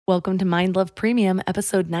Welcome to Mind Love Premium,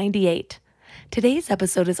 episode 98. Today's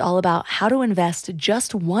episode is all about how to invest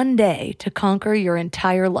just one day to conquer your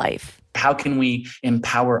entire life. How can we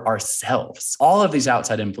empower ourselves? All of these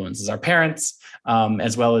outside influences, our parents,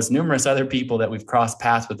 as well as numerous other people that we've crossed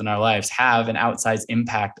paths with in our lives, have an outsized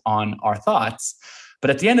impact on our thoughts. But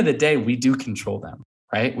at the end of the day, we do control them,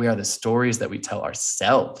 right? We are the stories that we tell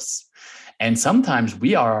ourselves. And sometimes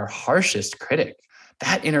we are our harshest critic.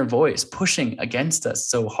 That inner voice pushing against us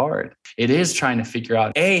so hard. It is trying to figure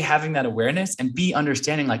out, A, having that awareness, and B,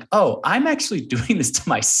 understanding like, oh, I'm actually doing this to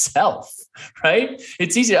myself, right?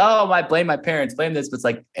 It's easy. Oh, I blame my parents, blame this. But it's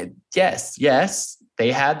like, yes,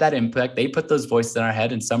 they had that impact. They put those voices in our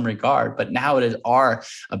head in some regard. But now it is our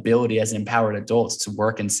ability as empowered adults to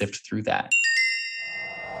work and sift through that.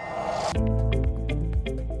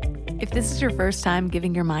 If this is your first time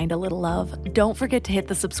giving your mind a little love, don't forget to hit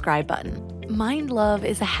the subscribe button. Mind love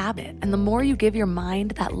is a habit, and the more you give your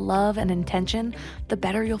mind that love and intention, the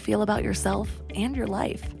better you'll feel about yourself and your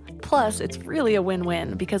life. Plus, it's really a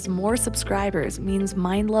win-win because more subscribers means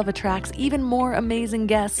Mind Love attracts even more amazing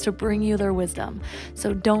guests to bring you their wisdom.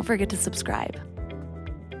 So don't forget to subscribe.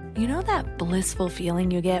 You know that blissful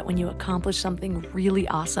feeling you get when you accomplish something really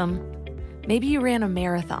awesome? Maybe you ran a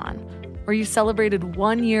marathon, or you celebrated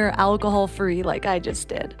 1 year alcohol-free like I just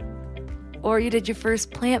did. Or you did your first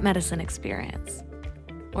plant medicine experience.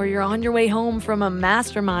 Or you're on your way home from a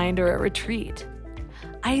mastermind or a retreat.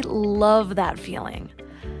 I love that feeling.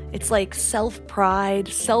 It's like self-pride,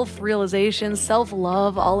 self-realization,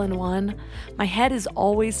 self-love all in one. My head is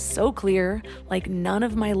always so clear, like none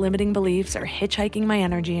of my limiting beliefs are hitchhiking my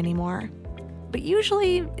energy anymore. But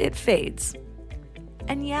usually it fades.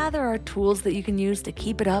 And yeah, there are tools that you can use to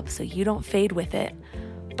keep it up so you don't fade with it.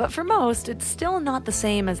 But for most, it's still not the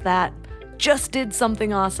same as that just did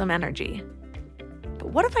something awesome energy. But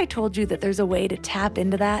what if I told you that there's a way to tap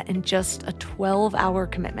into that in just a 12-hour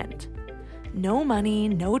commitment? No money,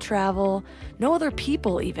 no travel, no other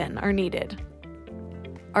people even are needed.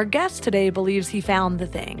 Our guest today believes he found the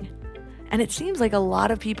thing. And it seems like a lot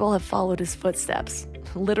of people have followed his footsteps,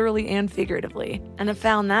 literally and figuratively, and have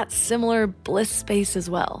found that similar bliss space as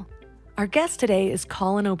well. Our guest today is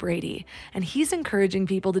Colin O'Brady, and he's encouraging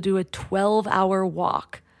people to do a 12-hour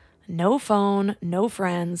walk. No phone, no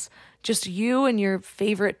friends, just you and your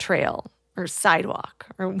favorite trail or sidewalk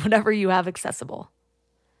or whatever you have accessible.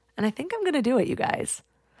 And I think I'm going to do it, you guys.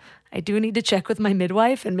 I do need to check with my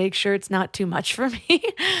midwife and make sure it's not too much for me,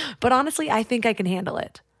 but honestly, I think I can handle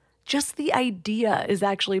it. Just the idea is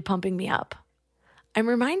actually pumping me up. I'm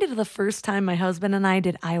reminded of the first time my husband and I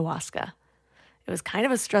did ayahuasca. It was kind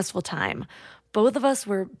of a stressful time. Both of us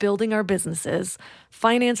were building our businesses.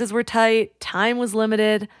 Finances were tight, time was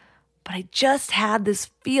limited, but I just had this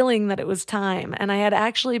feeling that it was time, and I had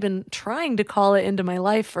actually been trying to call it into my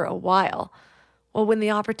life for a while. Well, when the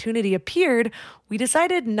opportunity appeared, we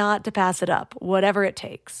decided not to pass it up, whatever it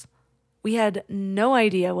takes. We had no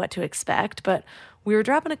idea what to expect, but we were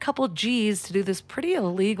dropping a couple G's to do this pretty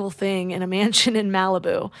illegal thing in a mansion in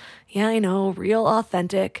Malibu. Yeah, I know, real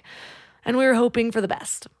authentic. And we were hoping for the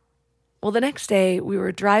best. Well, the next day, we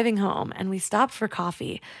were driving home and we stopped for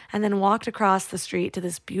coffee and then walked across the street to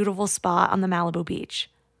this beautiful spot on the Malibu beach.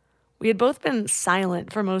 We had both been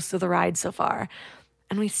silent for most of the ride so far,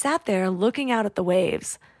 and we sat there looking out at the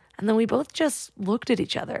waves, and then we both just looked at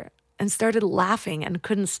each other and started laughing and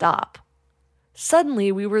couldn't stop.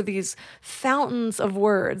 Suddenly, we were these fountains of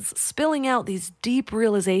words spilling out these deep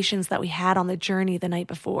realizations that we had on the journey the night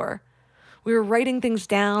before. We were writing things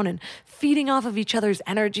down and feeding off of each other's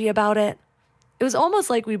energy about it. It was almost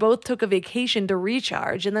like we both took a vacation to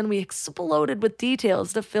recharge and then we exploded with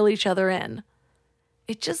details to fill each other in.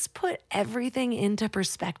 It just put everything into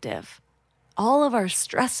perspective. All of our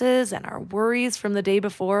stresses and our worries from the day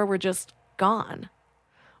before were just gone.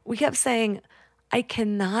 We kept saying, I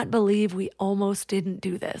cannot believe we almost didn't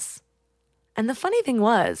do this. And the funny thing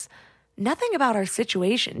was, nothing about our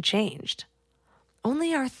situation changed.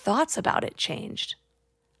 Only our thoughts about it changed.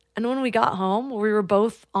 And when we got home, we were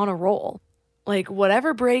both on a roll. Like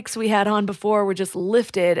whatever brakes we had on before were just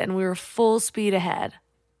lifted and we were full speed ahead.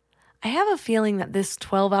 I have a feeling that this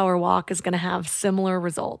 12-hour walk is going to have similar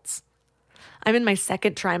results. I'm in my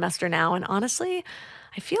second trimester now, and honestly,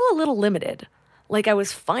 I feel a little limited. Like I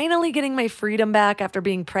was finally getting my freedom back after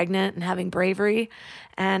being pregnant and having bravery,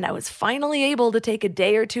 and I was finally able to take a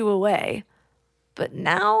day or two away. But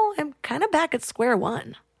now I'm kind of back at square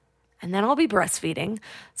one. And then I'll be breastfeeding,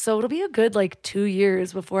 so it'll be a good 2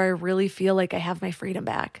 years before I really feel like I have my freedom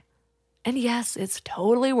back. And yes, it's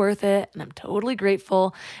totally worth it, and I'm totally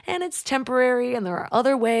grateful, and it's temporary, and there are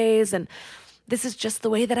other ways, and this is just the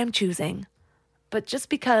way that I'm choosing. But just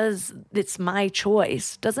because it's my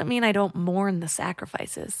choice doesn't mean I don't mourn the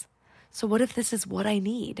sacrifices. So, what if this is what I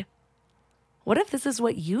need? What if this is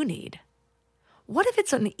what you need? What if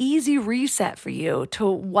it's an easy reset for you to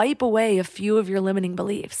wipe away a few of your limiting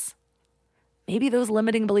beliefs? Maybe those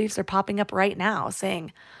limiting beliefs are popping up right now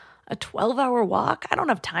saying, a 12-hour walk? I don't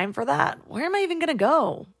have time for that. Where am I even going to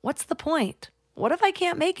go? What's the point? What if I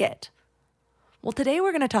can't make it? Well, today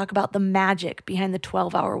we're going to talk about the magic behind the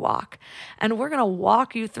 12-hour walk, and we're going to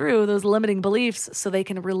walk you through those limiting beliefs so they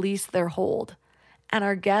can release their hold. And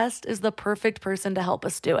our guest is the perfect person to help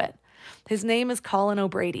us do it. His name is Colin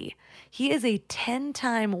O'Brady. He is a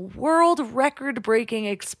 10-time world record-breaking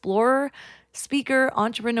explorer, speaker,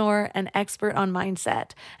 entrepreneur, and expert on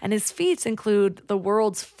mindset. And his feats include the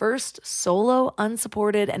world's first solo,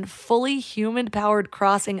 unsupported, and fully human-powered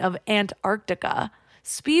crossing of Antarctica,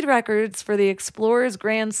 speed records for the Explorers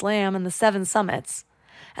Grand Slam and the Seven Summits,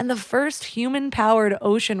 and the first human-powered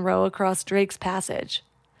ocean row across Drake's Passage.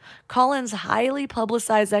 Colin's highly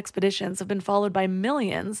publicized expeditions have been followed by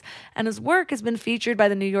millions, and his work has been featured by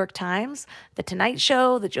the New York Times, The Tonight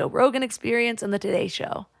Show, The Joe Rogan Experience, and The Today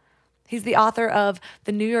Show. He's the author of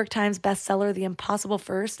the New York Times bestseller, The Impossible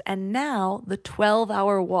First, and now The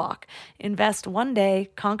 12-Hour Walk. Invest one day,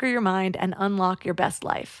 conquer your mind, and unlock your best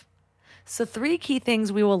life. So 3 key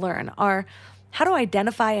things we will learn are how to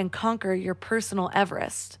identify and conquer your personal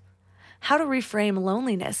Everest, how to reframe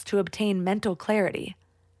loneliness to obtain mental clarity,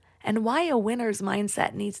 and why a winner's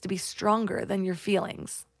mindset needs to be stronger than your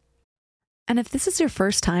feelings. And if this is your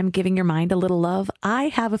first time giving your mind a little love, I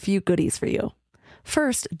have a few goodies for you.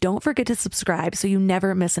 First, don't forget to subscribe so you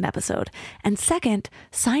never miss an episode. And second,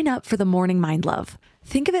 sign up for the Morning Mind Love.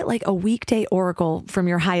 Think of it like a weekday oracle from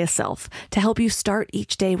your highest self to help you start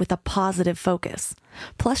each day with a positive focus.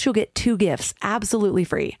 Plus, you'll get 2 gifts absolutely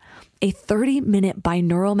free: a 30-minute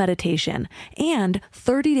binaural meditation and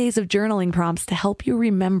 30 days of journaling prompts to help you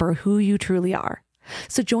remember who you truly are.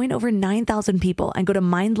 So join over 9,000 people and go to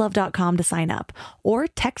mindlove.com to sign up, or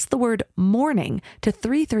text the word morning to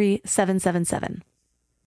 33777.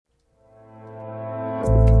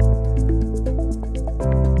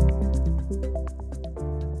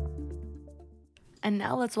 And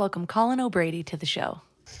now let's welcome Colin O'Brady to the show.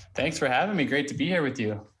 Thanks for having me. Great to be here with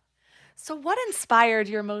you. So what inspired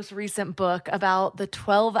your most recent book about the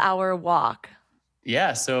 12-hour walk?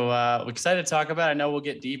 Yeah, so we're excited to talk about it. I know we'll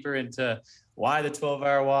get deeper into why the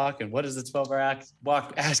 12-hour walk and what is the 12-hour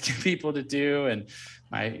walk asking people to do, and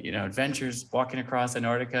my adventures walking across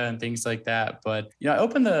Antarctica and things like that. But I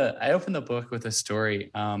opened the book with a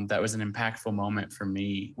story that was an impactful moment for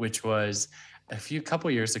me, which was couple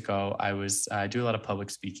years ago. I do a lot of public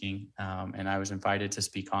speaking, and I was invited to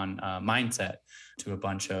speak on mindset to a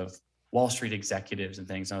bunch of Wall Street executives and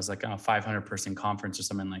things. I was like on a 500-person conference or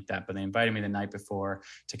something like that, but they invited me the night before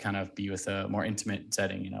to kind of be with a more intimate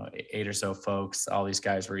setting, 8 or so folks. All these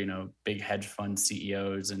guys were, big hedge fund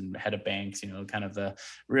CEOs and head of banks, kind of the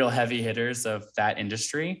real heavy hitters of that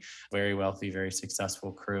industry. Very wealthy, very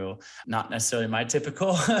successful crew. Not necessarily my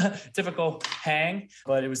typical hang,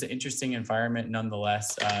 but it was an interesting environment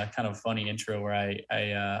nonetheless. Kind of funny intro where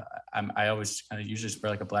I always kind of usually just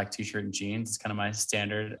wear like a black t-shirt and jeans. It's kind of my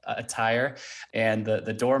standard attire. And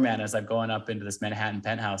the doorman, as I'm going up into this Manhattan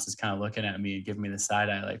penthouse, is kind of looking at me and giving me the side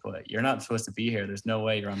eye, like, "What? You're not supposed to be here. There's no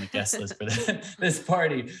way you're on the guest list for this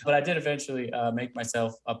party." But I did eventually make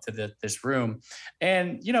myself up to this room,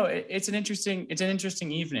 and it's an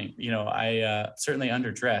interesting evening. I certainly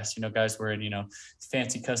underdressed. Guys wearing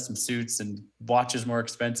fancy custom suits and watches more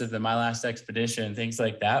expensive than my last expedition, things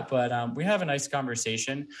like that. But we have a nice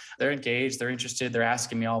conversation. They're engaged. They're interested. They're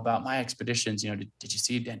asking me all about my expeditions. Did you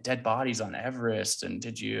see dead bodies on Everest? And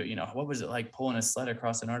did you, what was it like pulling a sled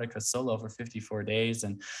across Antarctica solo for 54 days?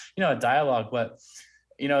 And, a dialogue, but,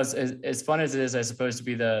 as fun as it is, I suppose, to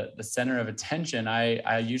be the center of attention,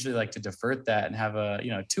 I usually like to divert that and have a,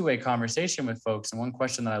 two-way conversation with folks. And one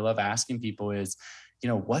question that I love asking people is,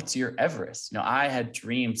 what's your Everest? I had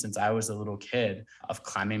dreamed since I was a little kid of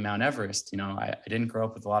climbing Mount Everest. I didn't grow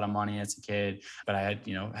up with a lot of money as a kid, but I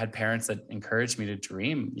had parents that encouraged me to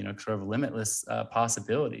dream, sort of limitless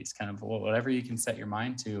possibilities, kind of whatever you can set your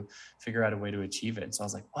mind to, figure out a way to achieve it. So I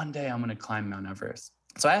was like, one day I'm going to climb Mount Everest.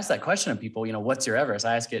 So I asked that question of people, what's your Everest?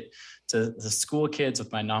 I ask it to the school kids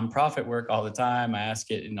with my nonprofit work all the time. I ask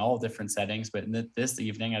it in all different settings, but this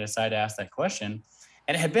evening I decided to ask that question.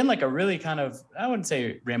 And it had been like a really kind of, I wouldn't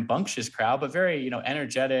say rambunctious crowd, but very,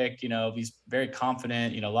 energetic, these very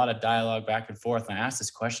confident, a lot of dialogue back and forth. And I asked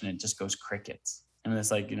this question and it just goes crickets. in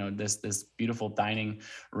this like, this beautiful dining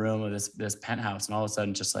room of this penthouse. And all of a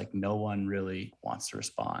sudden, just like no one really wants to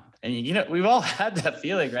respond. And, we've all had that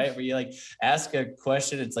feeling, right? Where you like ask a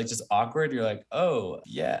question, it's like just awkward. You're like, oh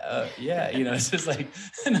yeah. It's just like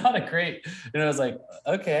not a great, it's like,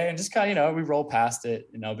 okay. And just kind of, we roll past it,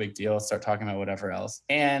 no big deal. Start talking about whatever else.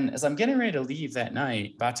 And as I'm getting ready to leave that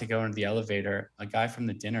night, about to go into the elevator, a guy from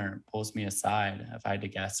the dinner pulls me aside. If I had to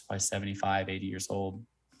guess, probably 75, 80 years old,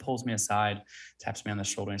 pulls me aside, taps me on the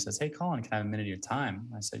shoulder and says, "Hey, Colin, can I have a minute of your time?"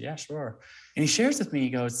 I said, "Yeah, sure." And he shares with me, he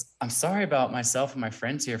goes, "I'm sorry about myself and my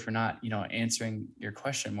friends here for not, answering your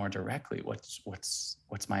question more directly. What's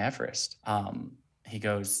my Everest?" He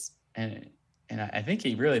goes, and I think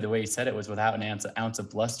he really, the way he said it was without an ounce of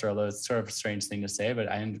bluster, although it's sort of a strange thing to say,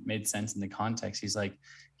 but I made sense in the context. He's like,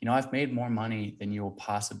 "I've made more money than you will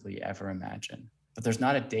possibly ever imagine. But there's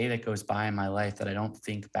not a day that goes by in my life that I don't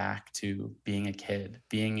think back to being a kid,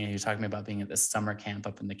 you're talking about being at this summer camp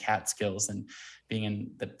up in the Catskills and being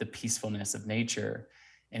in the peacefulness of nature."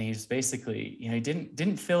 And he was basically, he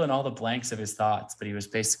didn't fill in all the blanks of his thoughts, but he was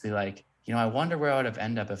basically like, I wonder where I would have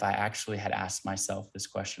ended up if I actually had asked myself this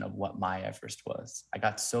question of what my Everest was. I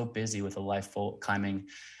got so busy with a life full climbing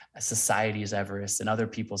society's Everest and other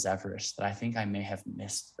people's Everest that I think I may have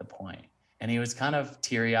missed the point. And he was kind of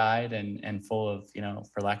teary-eyed and full of,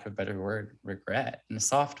 for lack of a better word, regret in a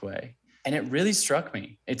soft way. And it really struck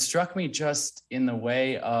me. It struck me just in the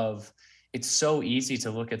way of, it's so easy to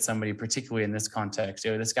look at somebody, particularly in this context,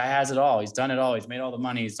 this guy has it all. He's done it all. He's made all the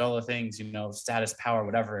money. He's done all the things, status, power,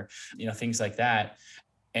 whatever, things like that.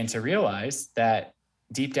 And to realize that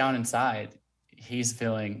deep down inside, he's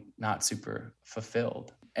feeling not super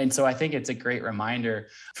fulfilled. And so I think it's a great reminder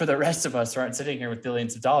for the rest of us who aren't sitting here with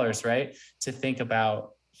billions of dollars, right? To think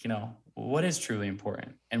about, what is truly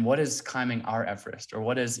important and what is climbing our Everest, or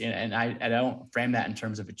what is, and I don't frame that in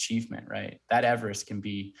terms of achievement, right? That Everest can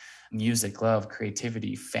be music, love,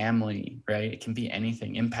 creativity, family, right? It can be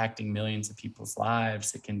anything, impacting millions of people's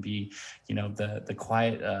lives. It can be, the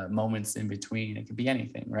quiet moments in between. It can be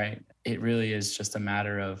anything, right? It really is just a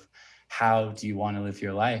matter of, how do you want to live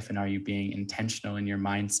your life? And are you being intentional in your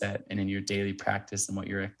mindset and in your daily practice and what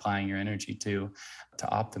you're applying your energy to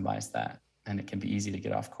optimize that? And it can be easy to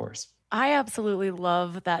get off course. I absolutely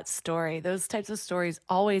love that story. Those types of stories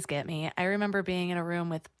always get me. I remember being in a room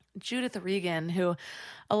with Judith Regan, who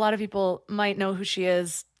a lot of people might know who she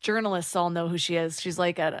is. Journalists all know who she is. She's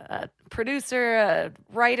like a producer, a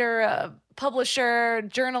writer, a publisher,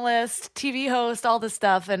 journalist, TV host, all this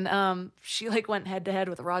stuff. And she like went head to head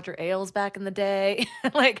with Roger Ailes back in the day,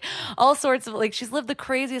 like all sorts of, like, she's lived the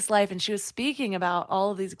craziest life. And she was speaking about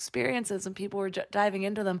all of these experiences and people were diving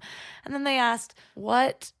into them. And then they asked,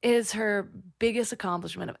 what is her biggest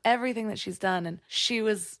accomplishment of everything that she's done? And she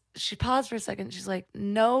paused for a second. She's like,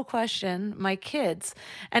 no question, my kids.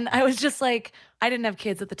 And I was just like, I didn't have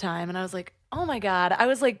kids at the time. And I was like, oh my God. I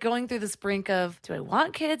was like going through this brink of, do I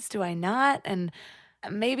want kids? Do I not? And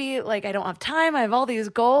maybe like, I don't have time. I have all these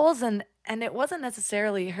goals. And it wasn't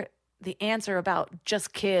necessarily the answer about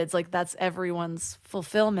just kids, like that's everyone's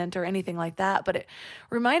fulfillment or anything like that. But it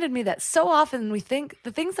reminded me that so often we think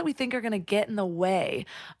the things that we think are going to get in the way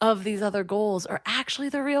of these other goals are actually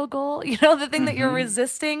the real goal, the thing that you're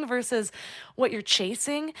resisting versus what you're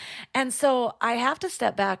chasing. And so I have to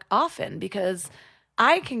step back often because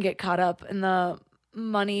I can get caught up in the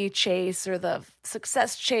money chase or the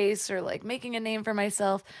success chase or like making a name for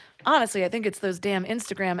myself. Honestly, I think it's those damn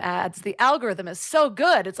Instagram ads. The algorithm is so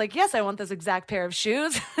good. It's like, yes, I want this exact pair of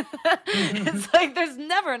shoes. It's like there's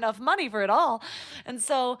never enough money for it all. And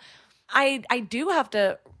so I do have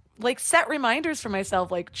to like set reminders for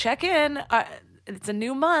myself, like check in. It's a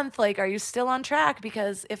new month. Like, are you still on track?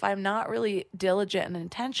 Because if I'm not really diligent and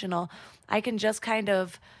intentional, I can just kind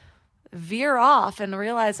of veer off and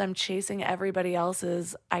realize I'm chasing everybody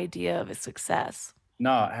else's idea of a success.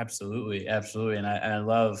 No, absolutely. Absolutely. And I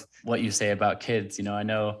love what you say about kids. I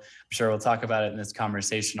know, I'm sure we'll talk about it in this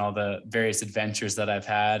conversation, all the various adventures that I've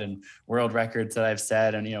had and world records that I've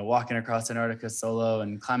set and, walking across Antarctica solo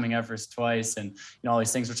and climbing Everest twice and, all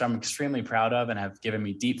these things, which I'm extremely proud of and have given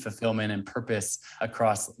me deep fulfillment and purpose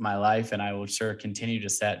across my life. And I will sure continue to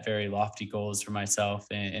set very lofty goals for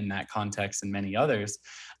myself in that context and many others.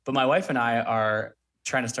 But my wife and I are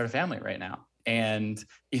trying to start a family right now. And,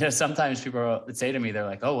 sometimes people would say to me, they're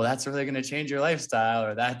like, oh, well, that's really going to change your lifestyle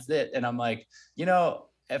or that's it. And I'm like,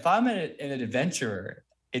 if I'm an adventurer,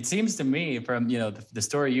 it seems to me from, the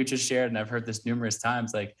story you just shared, and I've heard this numerous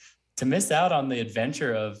times, like to miss out on the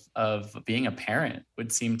adventure of being a parent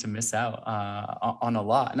would seem to miss out on a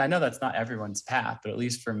lot. And I know that's not everyone's path, but at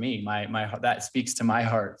least for me, my that speaks to my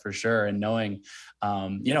heart for sure. And knowing,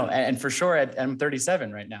 and for sure, I'm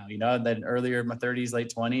 37 right now. Then earlier in my 30s,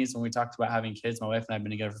 late 20s, when we talked about having kids, my wife and I have been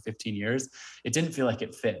together for 15 years. It didn't feel like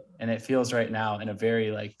it fit, and it feels right now in a very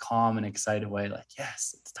like calm and excited way. Like,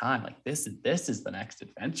 yes, it's time. Like this is the next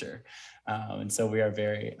adventure. And so we are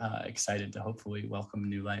very excited to hopefully welcome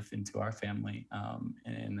new life into our family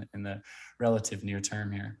in the relative near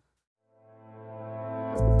term here.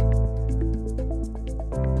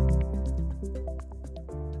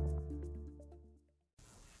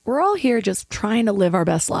 We're all here just trying to live our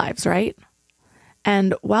best lives, right?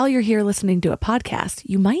 And while you're here listening to a podcast,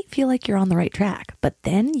 you might feel like you're on the right track, but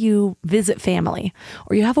then you visit family,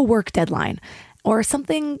 or you have a work deadline, or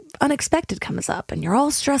something unexpected comes up and you're all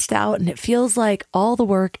stressed out and it feels like all the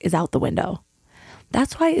work is out the window.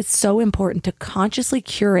 That's why it's so important to consciously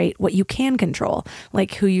curate what you can control,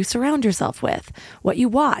 like who you surround yourself with, what you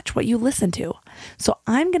watch, what you listen to. So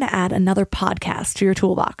I'm going to add another podcast to your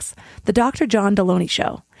toolbox, The Dr. John Deloney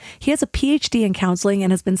Show. He has a PhD in counseling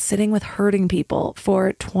and has been sitting with hurting people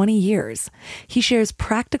for 20 years. He shares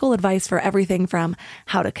practical advice for everything from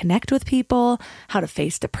how to connect with people, how to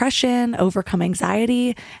face depression, overcome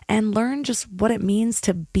anxiety, and learn just what it means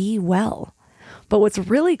to be well. But what's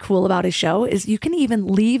really cool about his show is you can even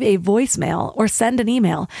leave a voicemail or send an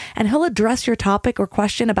email, and he'll address your topic or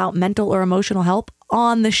question about mental or emotional help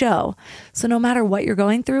on the show. So no matter what you're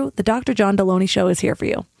going through, the Dr. John Deloney Show is here for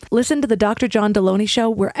you. Listen to the Dr. John Deloney Show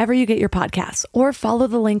wherever you get your podcasts, or follow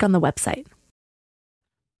the link on the website.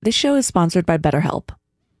 This show is sponsored by BetterHelp.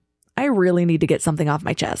 I really need to get something off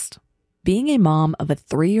my chest. Being a mom of a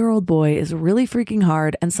 3-year-old boy is really freaking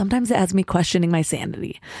hard, and sometimes it has me questioning my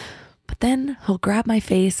sanity. But then he'll grab my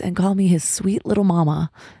face and call me his sweet little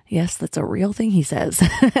mama. Yes, that's a real thing he says.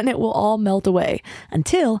 And it will all melt away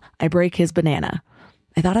until I break his banana.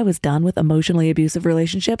 I thought I was done with emotionally abusive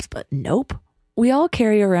relationships, but nope. We all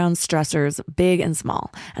carry around stressors, big and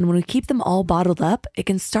small. And when we keep them all bottled up, it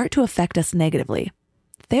can start to affect us negatively.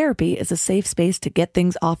 Therapy is a safe space to get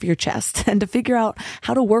things off your chest and to figure out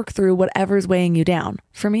how to work through whatever's weighing you down.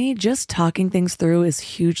 For me, just talking things through is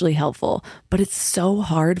hugely helpful, but it's so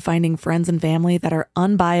hard finding friends and family that are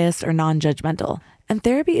unbiased or non-judgmental. And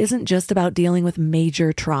therapy isn't just about dealing with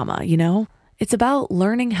major trauma, you know? It's about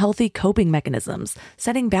learning healthy coping mechanisms,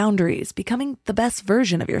 setting boundaries, becoming the best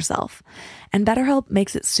version of yourself. And BetterHelp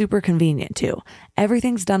makes it super convenient too.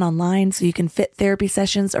 Everything's done online so you can fit therapy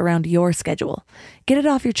sessions around your schedule. Get it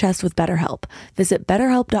off your chest with BetterHelp. Visit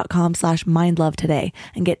betterhelp.com/mindlove today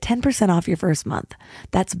and get 10% off your first month.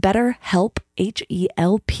 That's BetterHelp,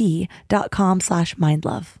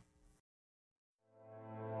 HELP.com/mindlove.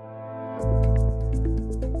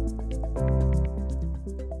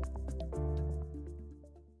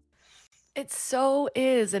 It so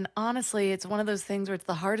is. And honestly, it's one of those things where it's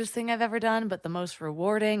the hardest thing I've ever done, but the most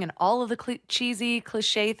rewarding. And all of the cheesy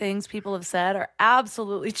cliche things people have said are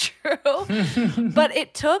absolutely true. But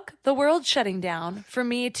it took the world shutting down for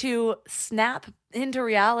me to snap into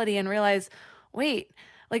reality and realize, wait,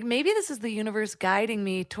 like maybe this is the universe guiding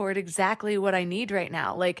me toward exactly what I need right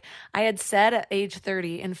now. Like I had said at age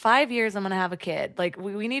 30, in 5 years, I'm going to have a kid. Like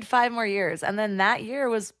we need 5 more years. And then that year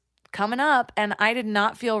was coming up and I did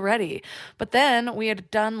not feel ready. But then we had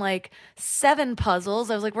done like 7 puzzles.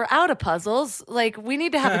 I was like, we're out of puzzles. Like we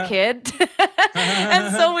need to have a kid.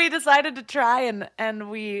 And so we decided to try and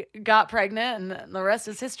we got pregnant and the rest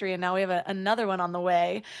is history. And now we have another one on the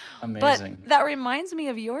way. Amazing. But that reminds me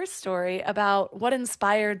of your story about what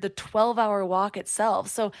inspired the 12-hour walk itself.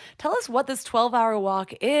 So tell us what this 12-hour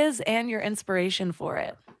walk is and your inspiration for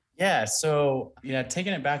it. Yeah. So,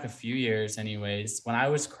 taking it back a few years anyways, when I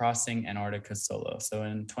was crossing Antarctica solo. So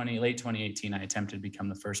in late 2018, I attempted to become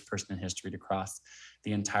the first person in history to cross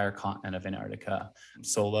the entire continent of Antarctica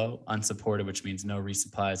solo, unsupported, which means no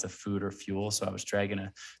resupplies of food or fuel. So I was dragging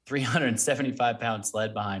a 375-pound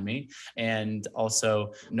sled behind me, and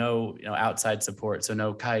also no, outside support. So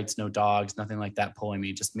no kites, no dogs, nothing like that pulling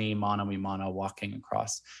me, just me, mano a mano, walking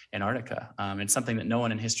across Antarctica. It's something that no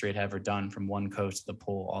one in history had ever done from one coast of the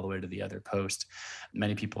pole all the way to the other coast.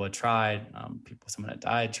 Many people had tried, someone had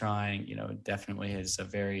died trying, it definitely is a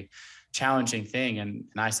very challenging thing. And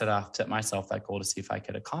I set myself that goal to see if I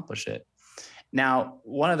could accomplish it. Now,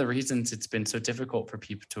 one of the reasons it's been so difficult for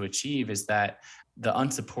people to achieve is that the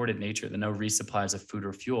unsupported nature, the no resupplies of food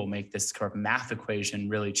or fuel make this sort of math equation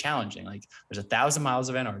really challenging. Like there's 1,000 miles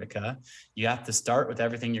of Antarctica. You have to start with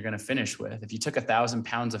everything you're going to finish with. If you took 1,000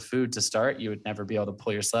 pounds of food to start, you would never be able to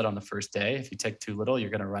pull your sled on the first day. If you take too little, you're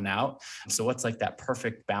going to run out. So what's like that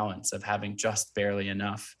perfect balance of having just barely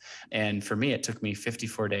enough? And for me, it took me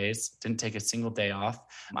 54 days, didn't take a single day off.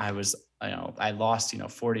 I lost,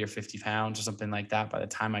 40 or 50 pounds or something like that by the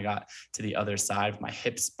time I got to the other side, with my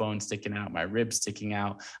hips bone sticking out, my ribs sticking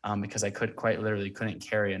out, because I couldn't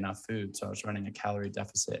carry enough food. So I was running a calorie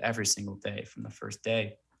deficit every single day from the first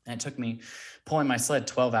day. And it took me pulling my sled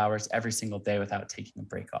 12 hours every single day without taking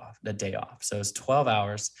the day off. So it's 12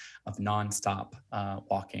 hours of nonstop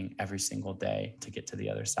walking every single day to get to the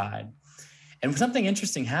other side. And something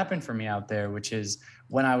interesting happened for me out there, which is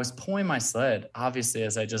when I was pulling my sled, obviously,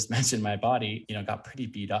 as I just mentioned, my body, got pretty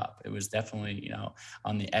beat up. It was definitely,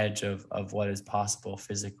 on the edge of what is possible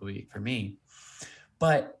physically for me.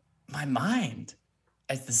 But my mind,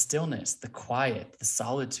 as the stillness, the quiet, the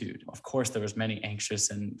solitude, of course, there was many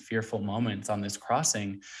anxious and fearful moments on this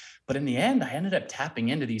crossing. But in the end, I ended up tapping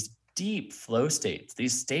into these deep flow states,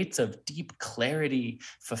 these states of deep clarity,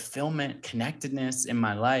 fulfillment, connectedness in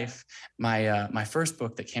my life. My first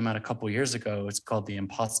book that came out a couple of years ago, it's called The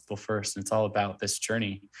Impossible First, and it's all about this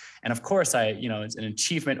journey. And of course, as an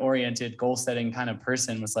achievement-oriented, goal-setting kind of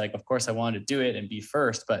person, was like, of course, I wanted to do it and be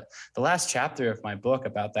first. But the last chapter of my book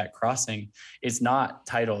about that crossing is not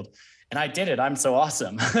titled, "And I did it, I'm so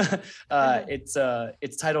awesome."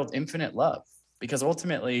 It's titled Infinite Love, because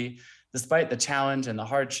ultimately, despite the challenge and the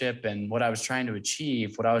hardship and what I was trying to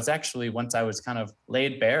achieve, what I was actually, once I was kind of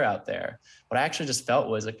laid bare out there, what I actually just felt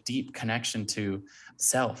was a deep connection to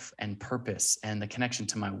self and purpose, and the connection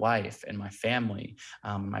to my wife and my family,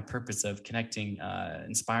 my purpose of connecting,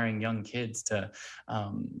 inspiring young kids to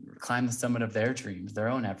climb the summit of their dreams, their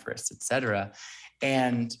own Everest, et cetera.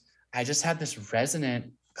 And I just had this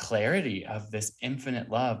resonant clarity of this infinite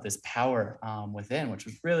love, this power within, which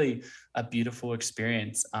was really a beautiful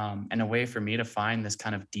experience, and a way for me to find this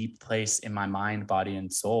kind of deep place in my mind, body,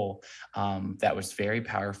 and soul that was very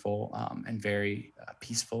powerful and very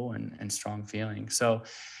peaceful and strong feeling. So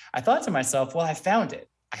I thought to myself, well, I found it.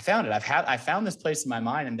 I found this place in my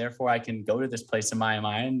mind, and therefore I can go to this place in my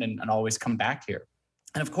mind and always come back here.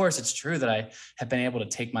 And of course, it's true that I have been able to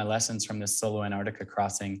take my lessons from this solo Antarctica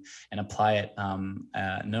crossing and apply it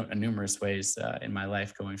numerous ways in my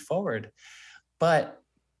life going forward. But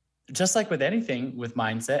just like with anything, with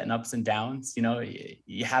mindset and ups and downs,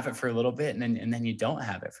 you have it for a little bit and then you don't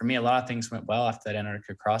have it. For me, a lot of things went well after that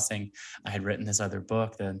Antarctica crossing. I had written this other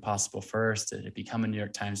book, The Impossible First. It had become a New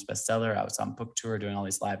York Times bestseller. I was on book tour doing all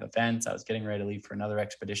these live events. I was getting ready to leave for another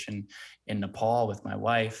expedition in Nepal with my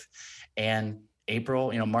wife. And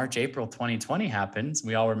March, April 2020 happens.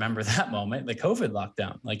 We all remember that moment, the COVID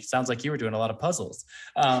lockdown. Like, it sounds like you were doing a lot of puzzles.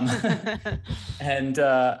 And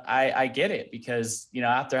I get it, because,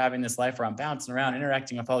 after having this life where I'm bouncing around,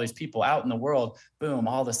 interacting with all these people out in the world, boom,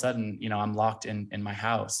 all of a sudden, I'm locked in my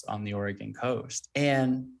house on the Oregon coast.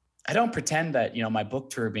 And I don't pretend that, my book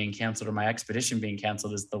tour being canceled or my expedition being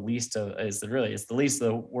canceled is the least of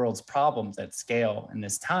the world's problems at scale in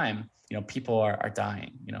this time. People are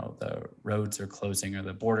dying, the roads are closing or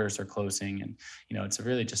the borders are closing. And, it's a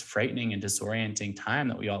really just frightening and disorienting time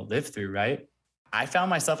that we all live through, right? I found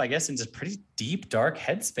myself, I guess, in just pretty deep, dark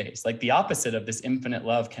headspace, like the opposite of this infinite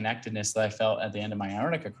love connectedness that I felt at the end of my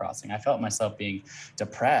Antarctica crossing. I felt myself being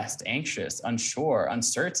depressed, anxious, unsure,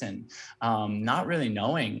 uncertain, not really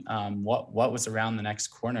knowing what was around the next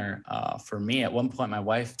corner for me. At one point, my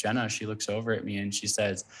wife, Jenna, she looks over at me and she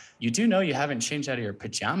says, "You do know you haven't changed out of your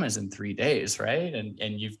pajamas in 3 days, right?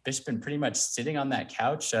 And you've just been pretty much sitting on that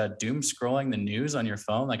couch, doom scrolling the news on your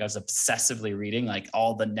phone." Like, I was obsessively reading like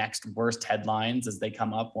all the next worst headlines as they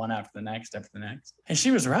come up one after the next. And she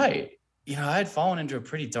was right. I had fallen into a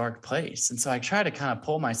pretty dark place. And so I tried to kind of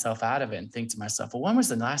pull myself out of it and think to myself, well, when was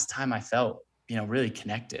the last time I felt, really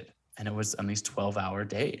connected? And it was on these 12-hour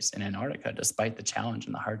days in Antarctica, despite the challenge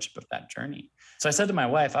and the hardship of that journey. So I said to my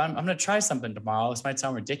wife, I'm going to try something tomorrow. This might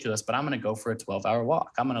sound ridiculous, but I'm going to go for a 12-hour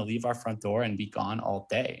walk. I'm going to leave our front door and be gone all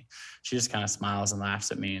day. She just kind of smiles and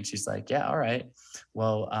laughs at me. And she's like, "Yeah, all right.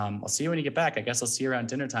 Well, I'll see you when you get back. I guess I'll see you around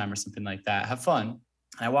dinner time or something like that. Have fun."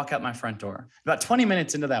 And I walk out my front door. About 20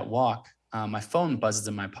 minutes into that walk, my phone buzzes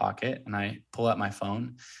in my pocket, and I pull out my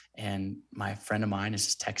phone, and my friend of mine is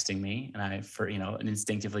just texting me, and I,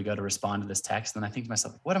 instinctively go to respond to this text. And then I think to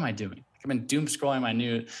myself, what am I doing? I've been doom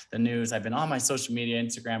scrolling the news. I've been on my social media,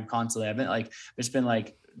 Instagram constantly. I've been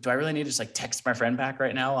like, do I really need to just like text my friend back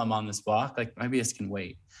right now? I'm on this walk. Like maybe this can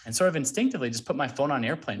wait. And sort of instinctively just put my phone on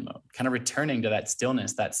airplane mode, kind of returning to that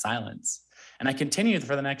stillness, that silence. And I continued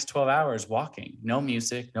for the next 12 hours walking, no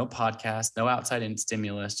music, no podcast, no outside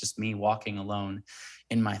stimulus, just me walking alone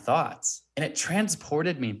in my thoughts. And it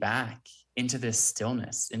transported me back into this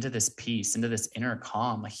stillness, into this peace, into this inner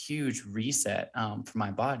calm, a huge reset for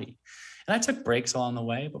my body. And I took breaks along the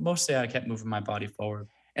way, but mostly I kept moving my body forward.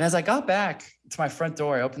 And as I got back to my front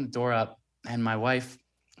door, I opened the door up, and my wife,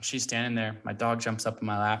 she's standing there. My dog jumps up in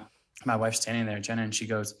my lap. My wife's standing there, Jenna, and she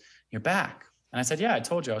goes, "You're back." And I said, "Yeah, I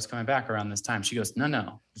told you I was coming back around this time." She goes,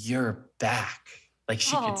 no, you're back. Like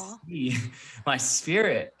she could see my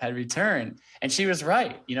spirit had returned. And she was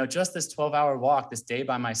right. Just this 12-hour walk, this day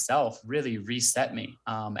by myself really reset me.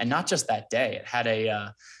 And not just that day, it had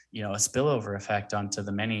a spillover effect onto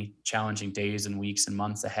the many challenging days and weeks and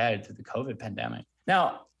months ahead through the COVID pandemic.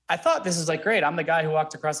 Now, I thought this was like, great. I'm the guy who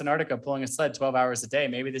walked across Antarctica pulling a sled 12 hours a day.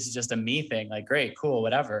 Maybe this is just a me thing. Like, great, cool,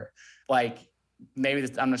 whatever. Like, maybe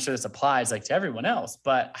I'm not sure this applies like to everyone else,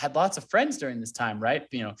 but I had lots of friends during this time, right?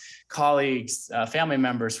 Colleagues, family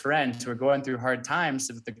members, friends who were going through hard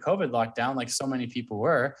times with the COVID lockdown, like so many people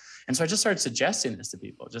were. And so I just started suggesting this to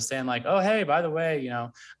people, just saying like, oh, hey, by the way,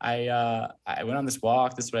 I went on this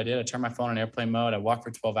walk. This is what I did. I turned my phone on airplane mode. I walked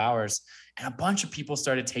for 12 hours, and a bunch of people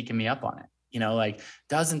started taking me up on it. Like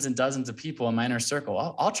dozens and dozens of people in my inner circle.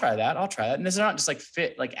 I'll try that. And this is not just like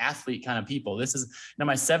fit, like athlete kind of people. This is,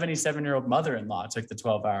 my 77-year-old mother-in-law took the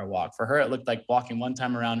 12-hour walk. For her, it looked like walking one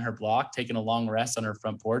time around her block, taking a long rest on her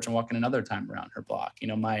front porch, and walking another time around her block.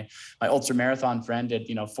 My ultra marathon friend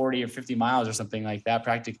did, 40 or 50 miles or something like that,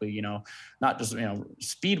 practically, not just,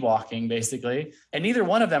 speed walking basically. And neither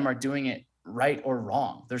one of them are doing it right or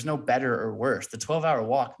wrong. There's no better or worse. The 12-hour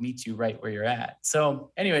walk meets you right where you're at. So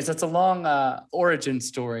anyways, that's a long origin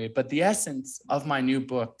story, but the essence of my new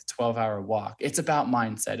book, The 12-Hour Walk, it's about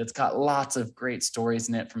mindset. It's got lots of great stories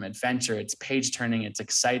in it, from adventure. It's page turning. It's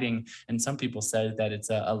exciting. And some people said that it's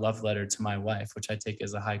a love letter to my wife, which I take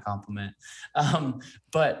as a high compliment.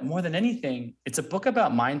 But more than anything, it's a book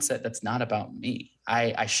about mindset that's not about me.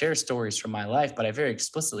 I share stories from my life, but I very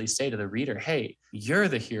explicitly say to the reader, hey, you're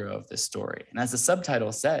the hero of this story. And as the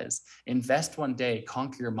subtitle says, invest one day,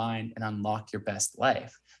 conquer your mind, and unlock your best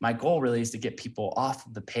life. My goal really is to get people off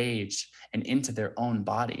of the page and into their own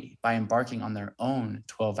body by embarking on their own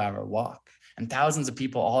 12-hour walk. And thousands of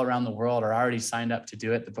people all around the world are already signed up to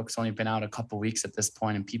do it. The book's only been out a couple of weeks at this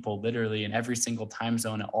point, and people literally in every single time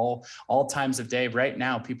zone at all times of day right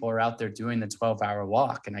now, people are out there doing the 12-hour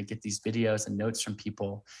walk. And I get these videos and notes from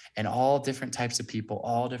people, and all different types of people,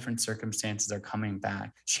 all different circumstances are coming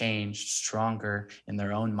back, changed, stronger in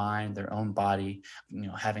their own mind, their own body,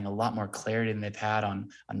 having a lot more clarity than they've had on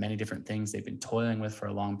many different things they've been toiling with for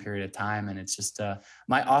a long period of time. And it's just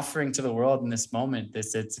my offering to the world in this moment.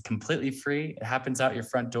 It's completely free. It happens out your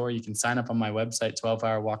front door. You can sign up on my website,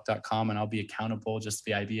 12hourwalk.com, and I'll be accountable. Just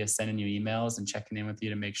the idea of sending you emails and checking in with you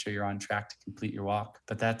to make sure you're on track to complete your walk.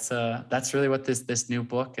 But that's really what this new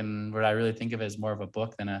book, and what I really think of it as more of a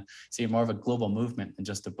book than more of a global movement than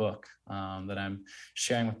just a book that I'm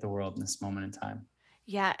sharing with the world in this moment in time.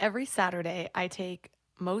 Yeah, every Saturday I take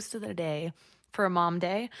most of the day for a mom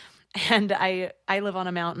day. And I live on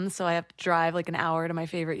a mountain, so I have to drive like an hour to my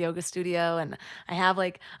favorite yoga studio, and I have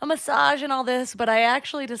like a massage and all this. But I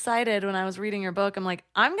actually decided when I was reading your book, I'm like,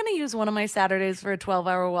 I'm going to use one of my Saturdays for a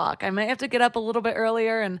 12-hour walk. I might have to get up a little bit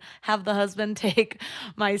earlier and have the husband take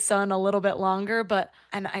my son a little bit longer,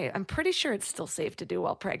 and I'm pretty sure it's still safe to do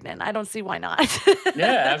while pregnant. I don't see why not.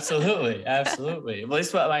 Yeah, absolutely. Absolutely. Well,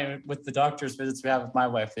 at least with the doctor's visits we have with my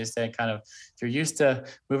wife, they say kind of, if you're used to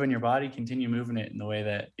moving your body, continue moving it in the way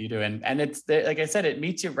that you do. And it's like I said, it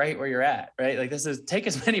meets you right where you're at, right? Like take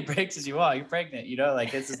as many breaks as you want. You're pregnant,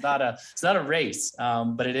 like this is not a race,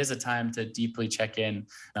 but it is a time to deeply check in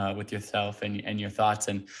with yourself and your thoughts.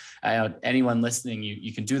 And anyone listening,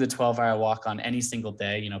 you can do the 12-hour walk on any single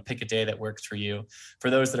day, pick a day that works for you.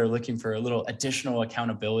 For those that are looking for a little additional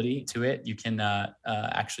accountability to it, you can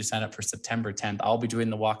actually sign up for September 10th. I'll be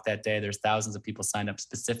doing the walk that day. There's thousands of people signed up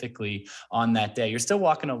specifically on that day. You're still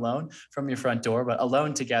walking alone from your front door, but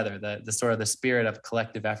alone together. together, the sort of the spirit of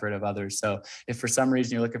collective effort of others. So if for some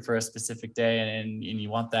reason you're looking for a specific day and you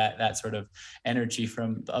want that sort of energy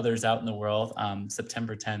from others out in the world,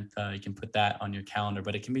 September 10th, you can put that on your calendar,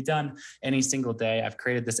 but it can be done any single day. I've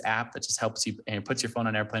created this app that just helps you, and it puts your phone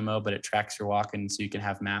on airplane mode, but it tracks your walking so you can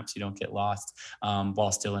have maps, you don't get lost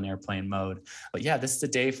while still in airplane mode. But yeah, this is a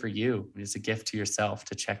day for you. It's a gift to yourself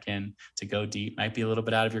to check in, to go deep. Might be a little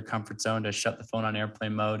bit out of your comfort zone to shut the phone on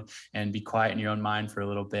airplane mode and be quiet in your own mind for a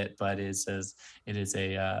little bit, but it is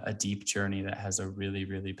a deep journey that has a really,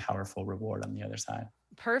 really powerful reward on the other side.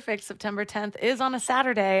 Perfect. September 10th is on a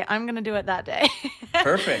Saturday. I'm going to do it that day.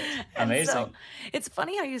 Perfect. Amazing. So, it's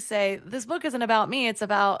funny how you say this book isn't about me. It's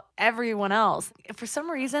about everyone else. For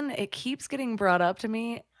some reason, it keeps getting brought up to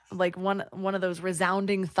me, like one of those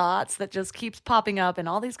resounding thoughts that just keeps popping up in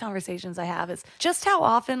all these conversations I have is just how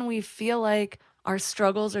often we feel like our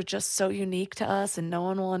struggles are just so unique to us and no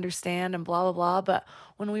one will understand and blah, blah, blah. But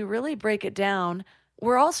when we really break it down,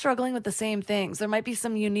 we're all struggling with the same things. There might be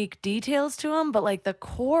some unique details to them, but like the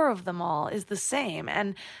core of them all is the same.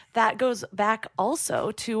 And that goes back also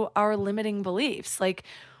to our limiting beliefs. Like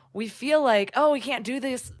we feel like, oh, we can't do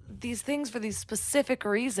these things for these specific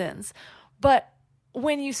reasons. But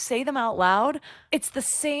when you say them out loud, it's the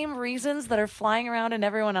same reasons that are flying around in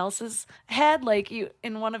everyone else's head. Like you,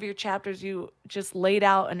 in one of your chapters, you just laid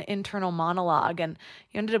out an internal monologue and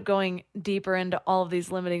you ended up going deeper into all of these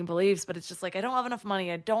limiting beliefs, but it's just like, I don't have enough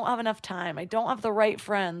money. I don't have enough time. I don't have the right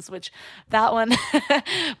friends, which that one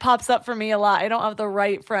pops up for me a lot. I don't have the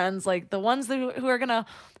right friends, like the ones who are going to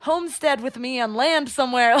homestead with me on land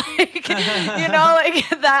somewhere, like, like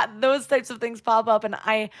that, those types of things pop up. And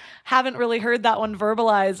I haven't really heard that one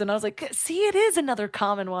verbalized. And I was like, see, it is another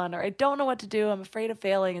common one, or I don't know what to do. I'm afraid of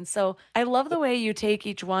failing. And so I love the way you take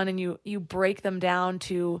each one and you break them down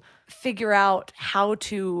to figure out how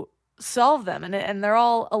to solve them. And they're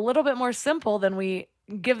all a little bit more simple than we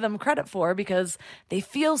give them credit for because they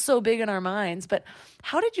feel so big in our minds. But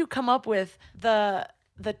how did you come up with the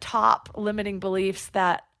top limiting beliefs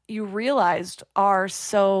that you realized are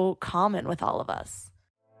so common with all of us?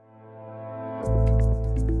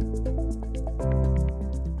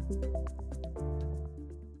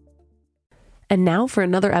 And now for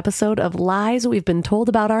another episode of Lies We've Been Told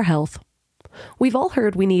About Our Health. We've all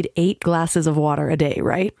heard we need 8 glasses of water a day,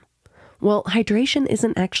 right? Well, hydration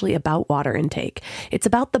isn't actually about water intake. It's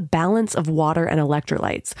about the balance of water and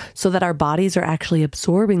electrolytes so that our bodies are actually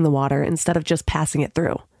absorbing the water instead of just passing it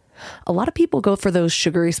through. A lot of people go for those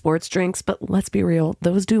sugary sports drinks, but let's be real,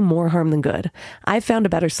 those do more harm than good. I've found a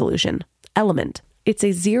better solution. Element. It's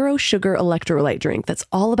a zero sugar electrolyte drink that's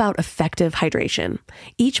all about effective hydration.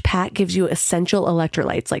 Each pack gives you essential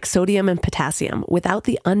electrolytes like sodium and potassium without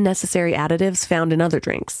the unnecessary additives found in other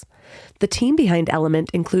drinks. The team behind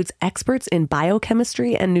Element includes experts in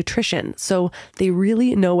biochemistry and nutrition, so they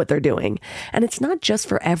really know what they're doing. And it's not just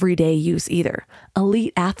for everyday use either.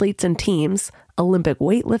 Elite athletes and teams, Olympic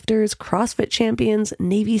weightlifters, CrossFit champions,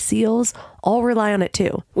 Navy SEALs, all rely on it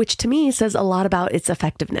too, which to me says a lot about its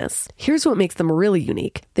effectiveness. Here's what makes them really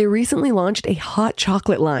unique. They recently launched a hot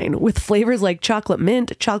chocolate line with flavors like chocolate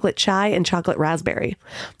mint, chocolate chai, and chocolate raspberry.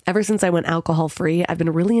 Ever since I went alcohol-free, I've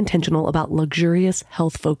been really intentional about luxurious,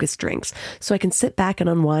 health-focused drinks, so I can sit back and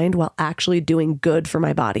unwind while actually doing good for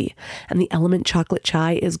my body. And the Element chocolate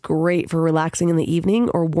chai is great for relaxing in the evening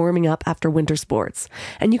or warming up after winter sports.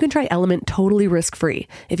 And you can try Element totally risk-free.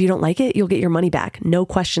 If you don't like it, you'll get your money back, no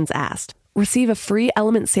questions asked. Receive a free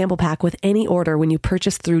Element sample pack with any order when you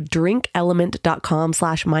purchase through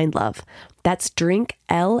drinkelement.com/mindlove. That's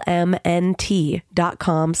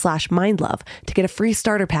drinklmnt.com/mindlove to get a free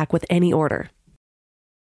starter pack with any order.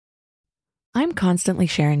 I'm constantly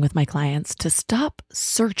sharing with my clients to stop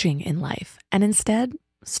searching in life and instead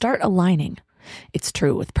start aligning. It's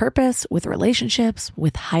true with purpose, with relationships,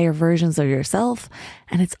 with higher versions of yourself,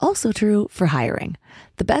 and it's also true for hiring.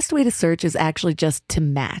 The best way to search is actually just to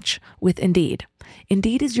match with Indeed.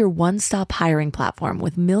 Indeed is your one-stop hiring platform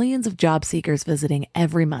with millions of job seekers visiting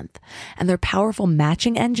every month, and their powerful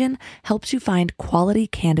matching engine helps you find quality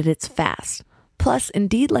candidates fast. Plus,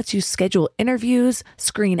 Indeed lets you schedule interviews,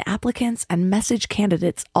 screen applicants, and message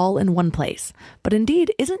candidates all in one place. But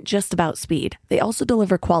Indeed isn't just about speed. They also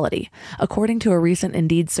deliver quality. According to a recent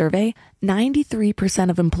Indeed survey, 93%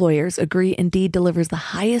 of employers agree Indeed delivers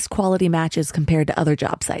the highest quality matches compared to other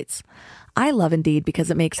job sites. I love Indeed because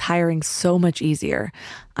it makes hiring so much easier.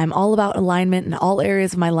 I'm all about alignment in all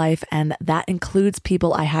areas of my life, and that includes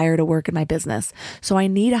people I hire to work in my business. So I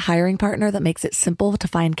need a hiring partner that makes it simple to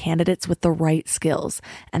find candidates with the right skills.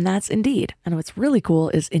 And that's Indeed. And what's really cool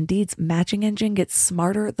is Indeed's matching engine gets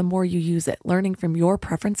smarter the more you use it, learning from your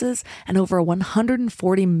preferences and over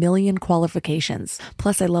 140 million qualifications.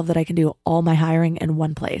 Plus, I love that I can do all my hiring in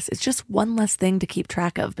one place. It's just one less thing to keep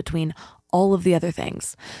track of between all of the other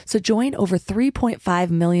things. So join over 3.5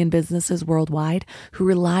 million businesses worldwide who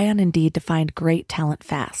rely on Indeed to find great talent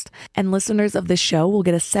fast. And listeners of this show will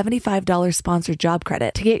get a $75 sponsored job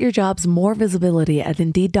credit to get your jobs more visibility at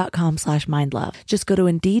Indeed.com/mindlove. Just go to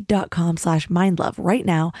Indeed.com/mindlove right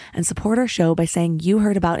now and support our show by saying you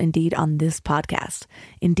heard about Indeed on this podcast.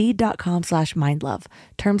 Indeed.com/mindlove.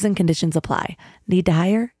 Terms and conditions apply. Need to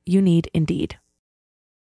hire? You need Indeed.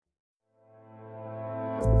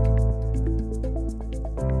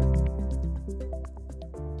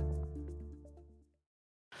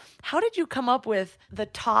 How did you come up with the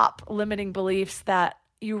top limiting beliefs that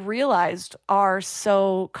you realized are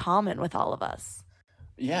so common with all of us?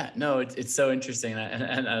 Yeah, no, it's so interesting.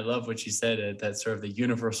 And I love what you said, that sort of the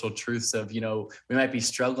universal truths of, we might be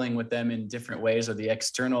struggling with them in different ways, or the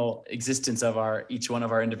external existence of each one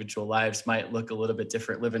of our individual lives might look a little bit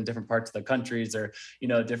different, live in different parts of the countries, or,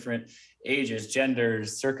 different ages,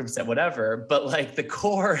 genders, circumstance, whatever. But like the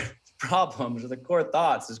core problems or the core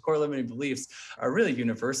thoughts, those core limiting beliefs are really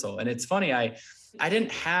universal. And it's funny, I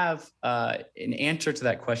didn't have an answer to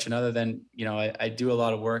that question other than, I do a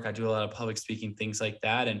lot of work. I do a lot of public speaking, things like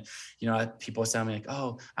that. And, people tell me like,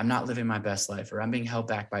 oh, I'm not living my best life, or I'm being held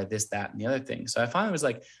back by this, that, and the other thing. So I finally was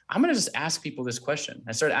like, I'm going to just ask people this question.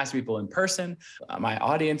 I started asking people in person, my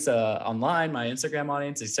audience online, my Instagram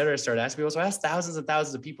audience, et cetera. I started asking people. So I asked thousands and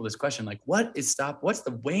thousands of people this question, like, what's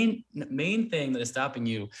the main thing that is stopping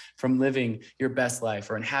you from living your best life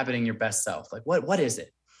or inhabiting your best self? Like, what is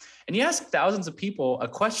it? And you ask thousands of people a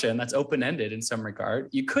question that's open-ended in some regard,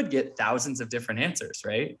 you could get thousands of different answers,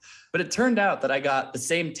 right? But it turned out that I got the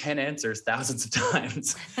same 10 answers thousands of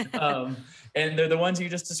times. And they're the ones you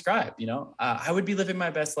just described, I would be living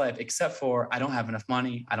my best life, except for I don't have enough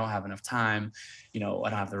money. I don't have enough time. I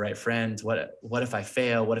don't have the right friends. What if I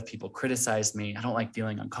fail? What if people criticize me? I don't like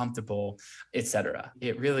feeling uncomfortable, et cetera.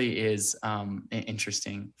 It really is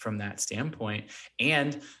interesting from that standpoint.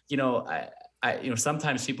 And,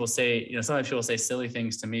 sometimes people say silly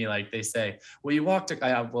things to me. Like they say, well,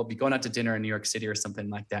 we'll be going out to dinner in New York City or something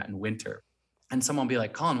like that in winter. And someone will be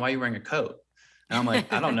like, Colin, why are you wearing a coat? And I'm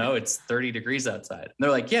like, I don't know. It's 30 degrees outside. And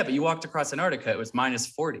they're like, yeah, but you walked across Antarctica. It was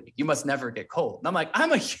 -40. You must never get cold. And I'm like,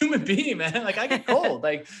 I'm a human being, man. Like I get cold.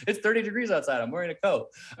 Like it's 30 degrees outside. I'm wearing a coat,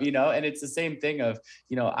 and it's the same thing of,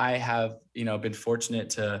 I have, been fortunate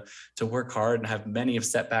to work hard and have many of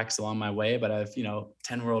setbacks along my way, but I have,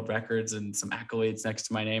 10 world records and some accolades next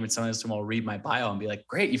to my name. And sometimes someone will read my bio and be like,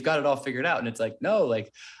 great, you've got it all figured out. And it's like, no,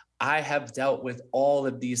 like I have dealt with all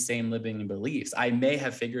of these same limiting beliefs. I may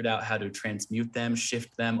have figured out how to transmute them,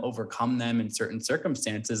 shift them, overcome them in certain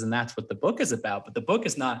circumstances. And that's what the book is about. But the book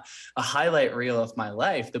is not a highlight reel of my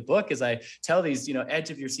life. The book, as I tell these,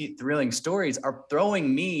 edge of your seat thrilling stories, are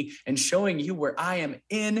throwing me and showing you where I am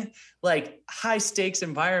in like high stakes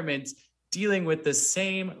environments, dealing with the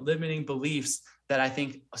same limiting beliefs that I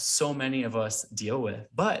think so many of us deal with,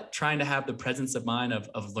 but trying to have the presence of mind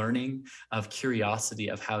of learning, of curiosity,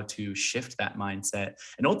 of how to shift that mindset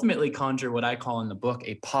and ultimately conjure what I call in the book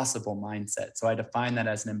a possible mindset. So I define that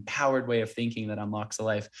as an empowered way of thinking that unlocks a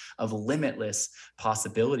life of limitless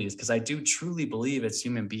possibilities, because I do truly believe as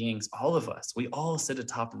human beings, all of us, we all sit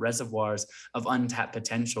atop reservoirs of untapped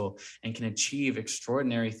potential and can achieve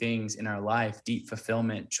extraordinary things in our life, deep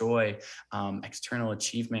fulfillment, joy, external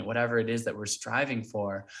achievement, whatever it is that we're striving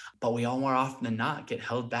for, but we all more often than not get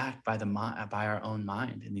held back by our own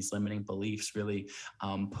mind, and these limiting beliefs really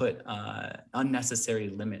put unnecessary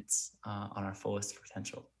limits on our fullest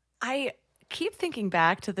potential. I keep thinking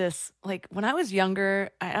back to this, like when I was younger,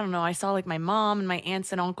 I don't know, I saw like my mom and my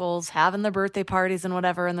aunts and uncles having their birthday parties and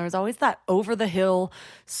whatever, and there was always that over the hill,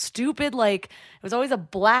 stupid, like it was always a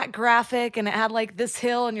black graphic and it had like this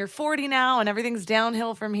hill and you're 40 now and everything's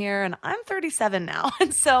downhill from here, and I'm 37 now,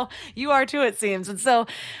 and so you are too, it seems. And so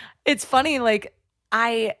it's funny, like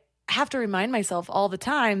I have to remind myself all the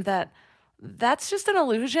time that that's just an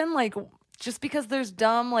illusion. Like just because there's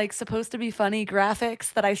dumb, like supposed to be funny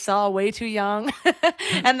graphics that I saw way too young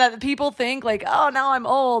and that people think like, oh, now I'm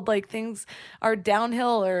old, like things are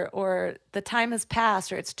downhill or the time has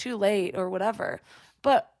passed or it's too late or whatever.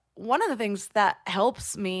 But one of the things that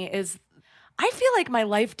helps me is I feel like my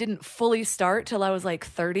life didn't fully start till I was like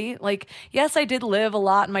 30. Like, yes, I did live a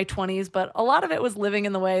lot in my 20s, but a lot of it was living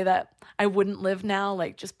in the way that I wouldn't live now,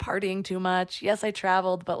 like just partying too much. Yes, I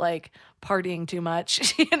traveled, but like partying too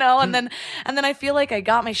much, and then I feel like I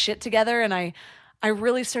got my shit together and I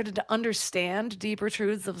really started to understand deeper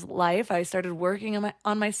truths of life. I started working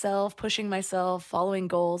on myself, pushing myself, following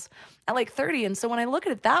goals at like 30. And so when I look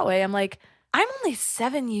at it that way, I'm like, I'm only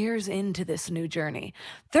 7 years into this new journey.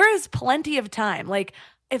 There is plenty of time. Like,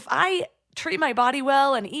 if I treat my body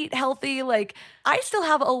well and eat healthy, like, I still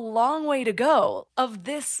have a long way to go of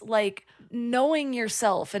this, like, knowing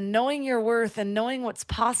yourself and knowing your worth and knowing what's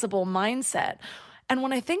possible mindset. And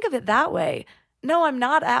when I think of it that way, no, I'm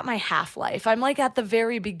not at my half life. I'm like at the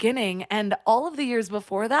very beginning. And all of the years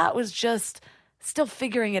before that was just still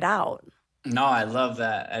figuring it out. No, I love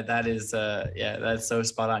that. That is, yeah, that's so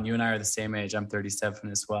spot on. You and I are the same age. I'm 37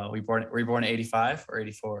 as well. Were you born in 85 or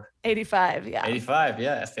 84? 85, yeah. 85,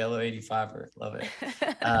 yeah. A fellow 85er. Love it.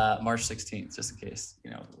 March 16th, just in case,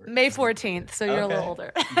 May 14th, so you're a little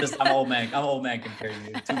older. I'm old man compared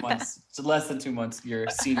to you. 2 months, so less than 2 months, you're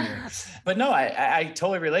a senior. But no, I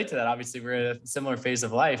totally relate to that. Obviously, we're at a similar phase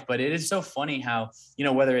of life, but it is so funny how,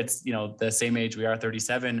 whether it's, the same age we are,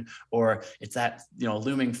 37, or it's that,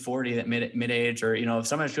 looming 40, that mid-age, or, if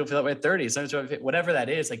sometimes people feel that way at 30, sometimes whatever that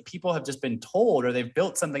is, like, people have just been told, or they've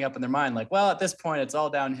built something up in their mind, like, well, at this point, it's all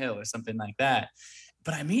downhill or something like that.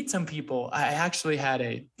 But I meet some people. I actually had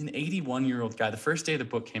an 81-year-old guy, the first day the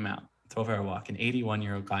book came out, 12-Hour Walk, an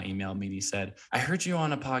 81-year-old guy emailed me and he said, I heard you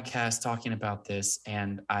on a podcast talking about this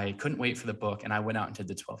and I couldn't wait for the book. And I went out and did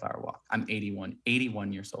the 12-Hour Walk. I'm 81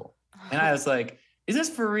 years old. And I was like, is this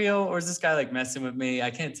for real? Or is this guy like messing with me?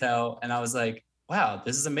 I can't tell. And I was like, wow,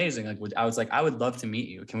 this is amazing. Like, I was like, I would love to meet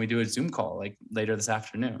you. Can we do a Zoom call like later this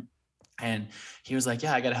afternoon? And he was like,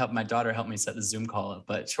 yeah, I got to help my daughter help me set the Zoom call up,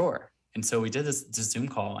 but sure. And so we did this Zoom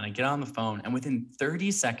call and I get on the phone and within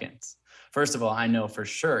 30 seconds, first of all, I know for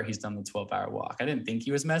sure he's done the 12-hour walk. I didn't think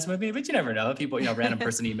he was messing with me, but you never know. People, random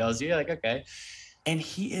person emails you, you're like, okay. And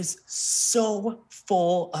he is so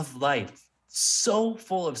full of life, so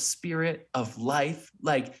full of spirit, of life.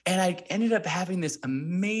 And I ended up having this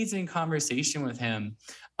amazing conversation with him.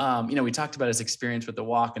 We talked about his experience with the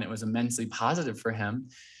walk and it was immensely positive for him.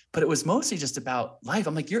 But it was mostly just about life.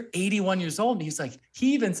 I'm like, you're 81 years old. And he's like,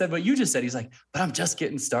 he even said what you just said. He's like, but I'm just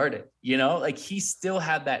getting started. Like he still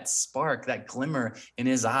had that spark, that glimmer in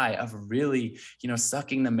his eye of really,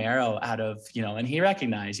 sucking the marrow out of, and he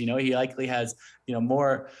recognized, he likely has,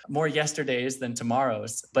 more yesterdays than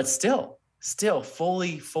tomorrows, but still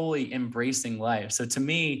fully embracing life. So to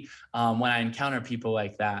me, when I encounter people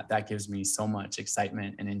like that, that gives me so much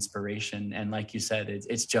excitement and inspiration. And like you said,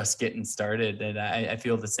 it's just getting started. And I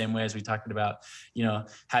feel the same way as we talked about,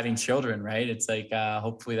 having children, right? It's like,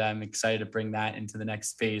 hopefully that I'm excited to bring that into the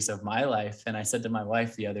next phase of my life. And I said to my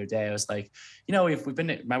wife the other day, I was like, we've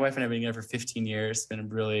been, my wife and I have been together for 15 years. It's been a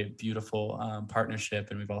really beautiful partnership.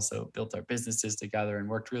 And we've also built our businesses together and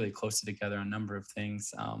worked really closely together on a number of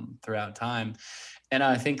things throughout time. And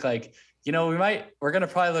I think we're going to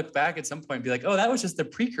probably look back at some point and be like, oh, that was just the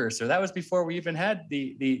precursor. That was before we even had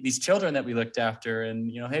these children that we looked after and,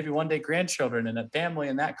 maybe one day grandchildren and a family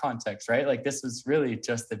in that context, right? Like this was really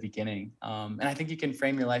just the beginning. And I think you can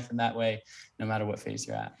frame your life in that way, no matter what phase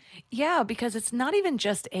you're at. Yeah, because it's not even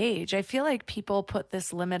just age. I feel like people put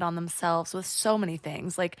this limit on themselves with so many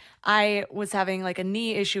things. Like I was having like a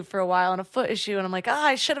knee issue for a while and a foot issue. And I'm like,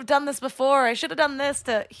 I should have done this before. I should have done this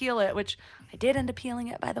to heal it, which I did end up healing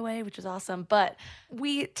it, by the way, which is awesome. But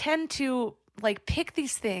we tend to like pick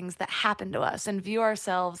these things that happen to us and view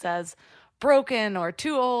ourselves as broken or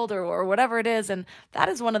too old or whatever it is. And that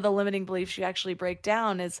is one of the limiting beliefs you actually break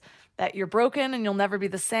down, is that you're broken and you'll never be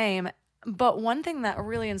the same. But one thing that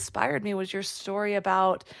really inspired me was your story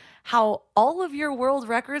about how all of your world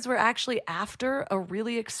records were actually after a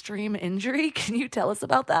really extreme injury. Can you tell us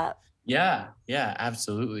about that? Yeah,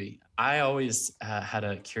 absolutely. I always had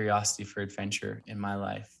a curiosity for adventure in my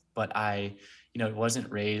life, but I wasn't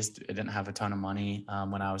raised, I didn't have a ton of money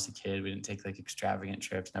when I was a kid. We didn't take like extravagant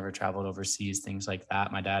trips, never traveled overseas, things like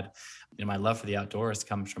that. My dad, my love for the outdoors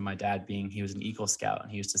comes from my dad he was an Eagle Scout. And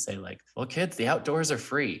he used to say like, well, kids, the outdoors are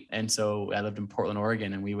free. And so I lived in Portland,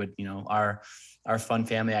 Oregon, and we would, our fun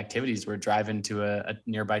family activities were driving to a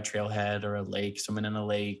nearby trailhead or a lake, swimming in a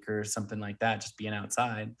lake or something like that, just being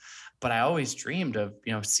outside. But I always dreamed of,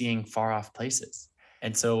 seeing far off places.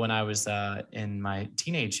 And so when I was in my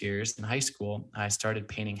teenage years in high school, I started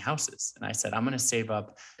painting houses. And I said, I'm going to save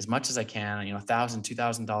up as much as I can, $1,000,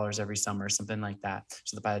 $2,000 every summer, something like that.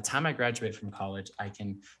 So that by the time I graduate from college, I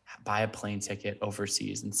can buy a plane ticket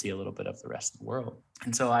overseas and see a little bit of the rest of the world.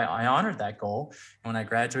 And so I honored that goal. And when I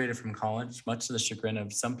graduated from college, much to the chagrin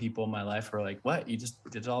of some people in my life were like, what? You just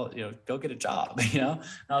did it all, go get a job, And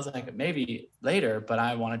I was like, maybe later, but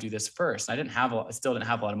I want to do this first. And I still didn't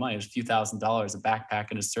have a lot of money. It was a few $1,000s, a backpack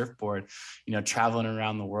and a surfboard, traveling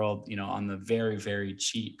around the world, on the very, very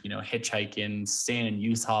cheap, hitchhiking, staying in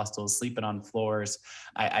youth hostels, sleeping on floors.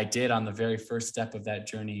 I did on the very first step of that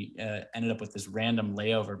journey, ended up with this random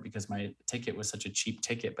layover because my ticket was such a cheap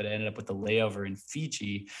ticket, but I ended up with the layover in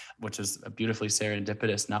Fiji, which was beautifully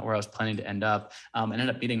serendipitous, not where I was planning to end up. Ended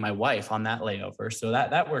up meeting my wife on that layover. So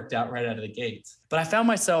that worked out right out of the gates. But I found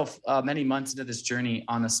myself many months into this journey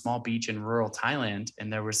on a small beach in rural Thailand.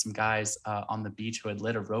 And there were some guys on the beach who had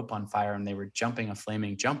lit a rope on fire and they were jumping a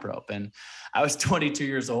flaming jump rope. And I was 22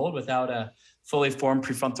 years old without a fully formed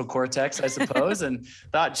prefrontal cortex, I suppose, and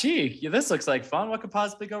thought, gee, this looks like fun. What could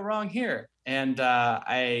possibly go wrong here? And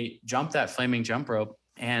I jumped that flaming jump rope.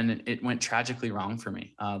 And it went tragically wrong for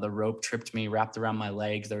me. The rope tripped me, wrapped around my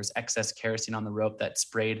legs. There was excess kerosene on the rope that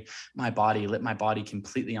sprayed my body, lit my body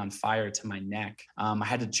completely on fire to my neck. I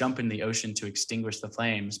had to jump in the ocean to extinguish the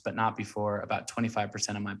flames, but not before about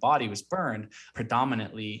 25% of my body was burned,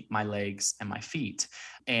 predominantly my legs and my feet.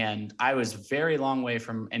 And I was very long way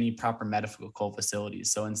from any proper medical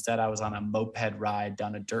facilities. So instead, I was on a moped ride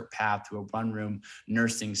down a dirt path to a one-room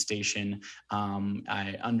nursing station.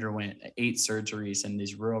 I underwent 8 surgeries in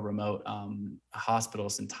these rural remote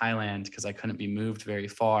hospitals in Thailand because I couldn't be moved very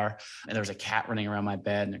far. And there was a cat running around my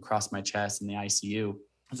bed and across my chest in the ICU. It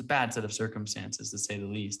was a bad set of circumstances, to say the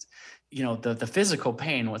least. The physical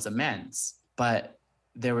pain was immense, but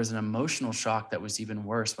there was an emotional shock that was even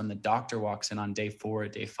worse when the doctor walks in on day 4 or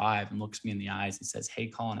day 5 and looks me in the eyes and says, "Hey,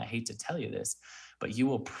 Colin, I hate to tell you this, but you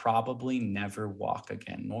will probably never walk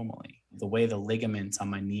again normally." The way the ligaments on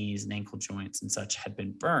my knees and ankle joints and such had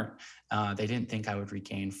been burnt, they didn't think I would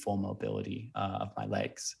regain full mobility of my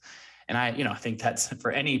legs. And I think that's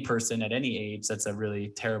for any person at any age, that's a really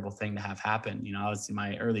terrible thing to have happen. I was in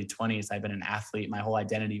my early 20s. I've been an athlete. My whole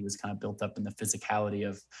identity was kind of built up in the physicality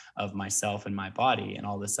of myself and my body. And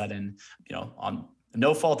all of a sudden, on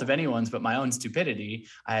no fault of anyone's, but my own stupidity,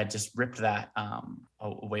 I had just ripped that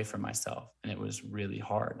away from myself. And it was really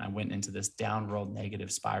hard. I went into this downward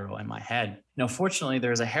negative spiral in my head. Fortunately,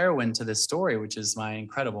 there's a heroine to this story, which is my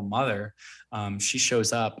incredible mother. She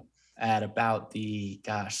shows up at about the,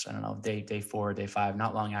 day 4, day 5,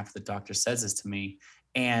 not long after the doctor says this to me.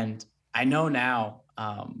 And I know now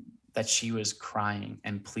that she was crying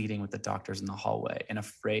and pleading with the doctors in the hallway and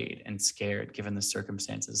afraid and scared, given the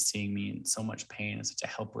circumstances, seeing me in so much pain and such a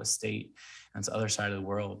helpless state on the other side of the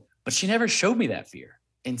world. But she never showed me that fear.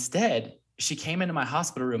 Instead, she came into my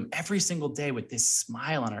hospital room every single day with this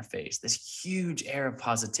smile on her face, this huge air of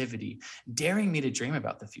positivity, daring me to dream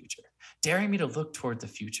about the future, daring me to look toward the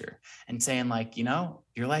future and saying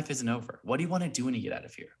your life isn't over. What do you want to do when you get out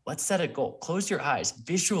of here? Let's set a goal. Close your eyes,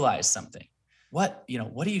 visualize something. What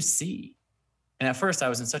do you see? And at first I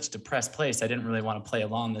was in such a depressed place. I didn't really want to play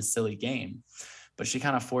along this silly game, but she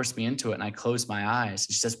kind of forced me into it. And I closed my eyes.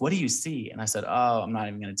 She says, "What do you see?" And I said, "Oh, I'm not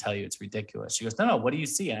even going to tell you. It's ridiculous." She goes, No, what do you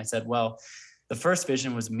see? And I said, "Well, the first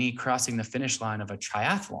vision was me crossing the finish line of a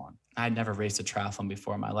triathlon." I'd never raced a triathlon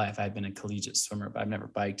before in my life. I'd been a collegiate swimmer, but I've never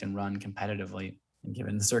biked and run competitively. And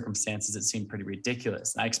given the circumstances, it seemed pretty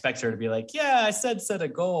ridiculous. And I expect her to be like, "Yeah, I said set a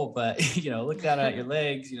goal, but look down at your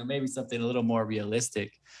legs, maybe something a little more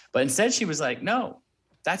realistic." But instead she was like, "No,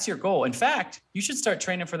 that's your goal. In fact, you should start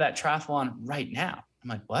training for that triathlon right now." I'm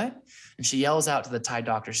like, "What?" And she yells out to the Thai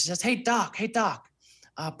doctor. She says, hey, doc,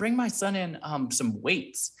 bring my son in some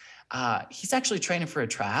weights. He's actually training for a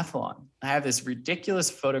triathlon." I have this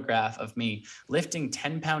ridiculous photograph of me lifting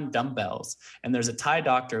 10-pound dumbbells. And there's a Thai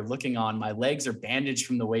doctor looking on. My legs are bandaged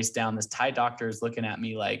from the waist down. This Thai doctor is looking at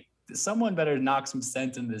me like, someone better knock some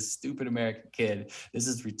sense into this stupid American kid. This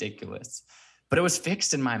is ridiculous. But it was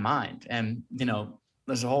fixed in my mind. And,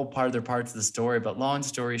 there's a whole other parts of the story, but long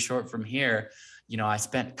story short from here, I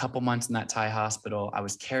spent a couple months in that Thai hospital. I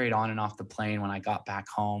was carried on and off the plane when I got back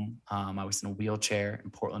home. I was in a wheelchair in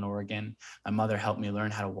Portland, Oregon. My mother helped me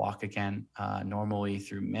learn how to walk again, normally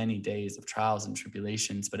through many days of trials and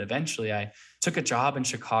tribulations. But eventually I took a job in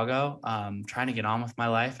Chicago, trying to get on with my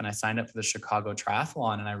life. And I signed up for the Chicago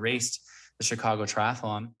Triathlon and I raced the Chicago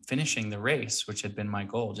Triathlon, finishing the race, which had been my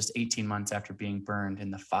goal just 18 months after being burned in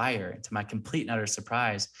the fire. To my complete and utter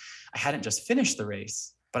surprise, I hadn't just finished the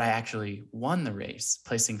race, but I actually won the race,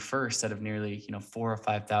 placing first out of nearly, 4,000 or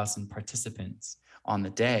 5,000 participants on the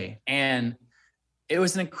day. And it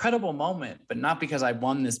was an incredible moment, but not because I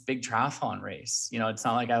won this big triathlon race. It's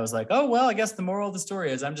not like I was like, oh, well, I guess the moral of the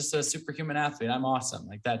story is I'm just a superhuman athlete. I'm awesome.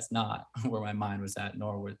 Like, that's not where my mind was at,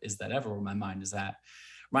 nor is that ever where my mind is at.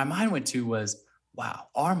 Where my mind went to was, wow,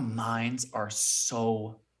 our minds are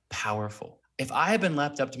so powerful. If I had been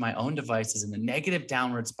left up to my own devices in the negative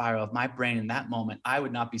downward spiral of my brain in that moment, I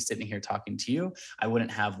would not be sitting here talking to you. I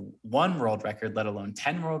wouldn't have one world record, let alone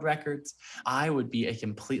 10 world records. I would be a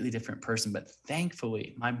completely different person. But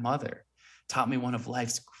thankfully, my mother taught me one of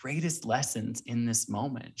life's greatest lessons in this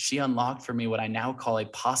moment. She unlocked for me what I now call a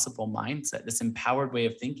possible mindset, this empowered way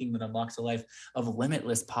of thinking that unlocks a life of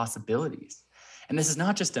limitless possibilities. And this is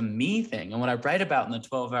not just a me thing. And what I write about in the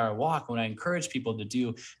 12-hour walk, what I encourage people to do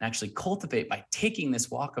and actually cultivate by taking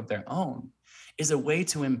this walk of their own, is a way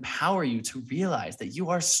to empower you to realize that you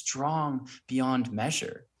are strong beyond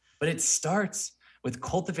measure. But it starts with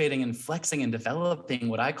cultivating and flexing and developing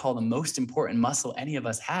what I call the most important muscle any of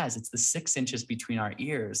us has. It's the 6 inches between our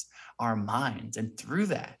ears, our minds. And through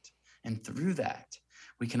that,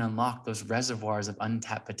 we can unlock those reservoirs of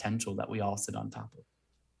untapped potential that we all sit on top of.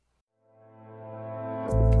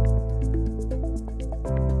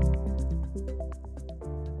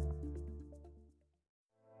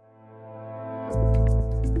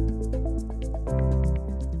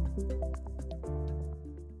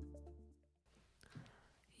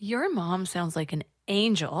 Your mom sounds like an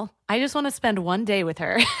angel. I just want to spend one day with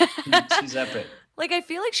her. She's epic. Like, I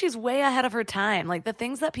feel like she's way ahead of her time. Like, the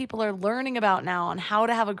things that people are learning about now on how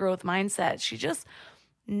to have a growth mindset, she just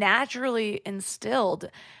naturally instilled.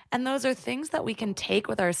 And those are things that we can take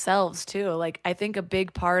with ourselves too. Like, I think a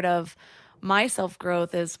big part of my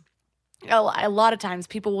self-growth is a lot of times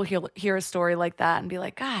people will hear a story like that and be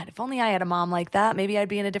like, God, if only I had a mom like that, maybe I'd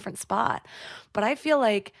be in a different spot. But I feel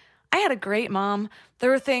like I had a great mom. There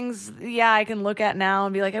were things, I can look at now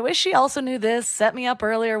and be like, I wish she also knew this, set me up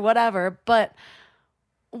earlier, whatever. But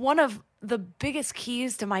one of the biggest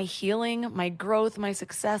keys to my healing, my growth, my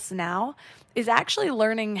success now is actually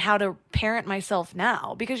learning how to parent myself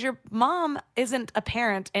now, because your mom isn't a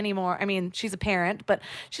parent anymore. I mean, she's a parent, but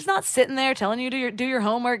she's not sitting there telling you to do your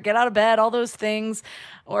homework, get out of bed, all those things,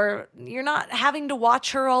 or you're not having to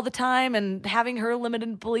watch her all the time and having her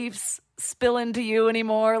limited beliefs spill into you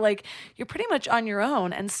anymore. Like, you're pretty much on your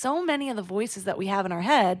own. And so many of the voices that we have in our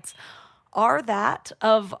heads are that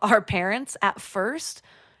of our parents at first,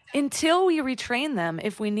 until we retrain them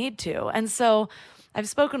if we need to. And so I've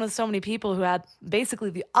spoken with so many people who had basically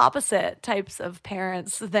the opposite types of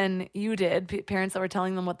parents than you did, parents that were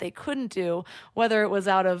telling them what they couldn't do, whether it was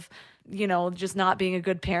out of, just not being a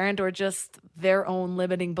good parent or just their own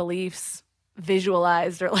limiting beliefs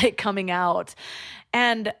visualized or like coming out.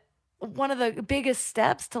 And one of the biggest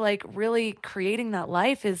steps to like really creating that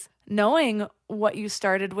life is knowing what you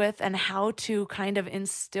started with and how to kind of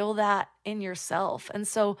instill that in yourself. And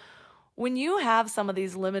so when you have some of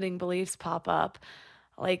these limiting beliefs pop up,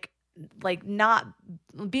 like not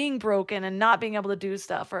being broken and not being able to do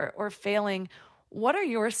stuff or failing, what are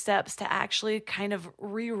your steps to actually kind of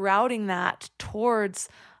rerouting that towards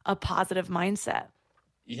a positive mindset?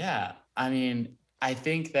 Yeah. I mean, I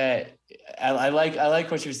think that I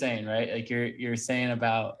like what you're saying, right? Like you're saying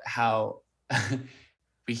about how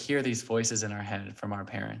we hear these voices in our head from our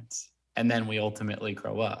parents, and then we ultimately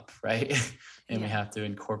grow up, right? And we have to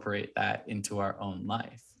incorporate that into our own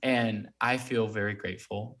life. And I feel very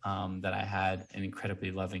grateful that I had an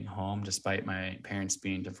incredibly loving home, despite my parents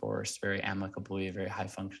being divorced, very amicably, a very high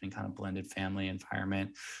functioning kind of blended family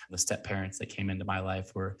environment. The step parents that came into my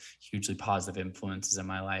life were hugely positive influences in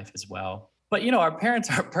my life as well. But, our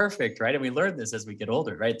parents aren't perfect, right? And we learn this as we get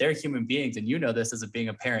older, right? They're human beings. And this as being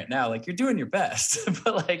a parent now, like you're doing your best,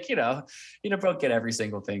 but like, you don't get every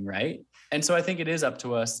single thing right. And so I think it is up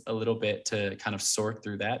to us a little bit to kind of sort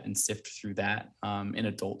through that and sift through that in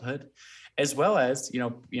adulthood, as well as,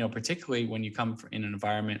 particularly when you come in an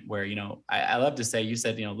environment where, I love to say, you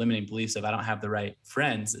said, limiting beliefs, if I don't have the right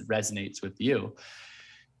friends, it resonates with you.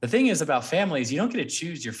 The thing is about families, you don't get to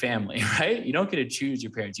choose your family, right? You don't get to choose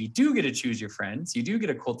your parents. You do get to choose your friends. You do get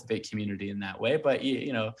to cultivate community in that way. But,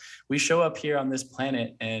 we show up here on this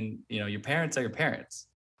planet and, your parents are your parents.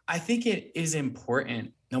 I think it is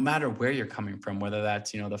important, no matter where you're coming from, whether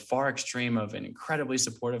that's, the far extreme of an incredibly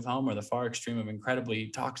supportive home or the far extreme of incredibly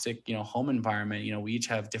toxic, home environment. We each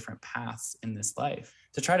have different paths in this life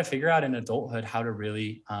to try to figure out in adulthood how to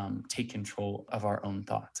really take control of our own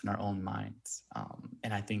thoughts and our own minds.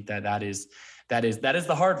 And I think that that is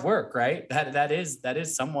the hard work, right? That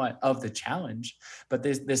is somewhat of the challenge. But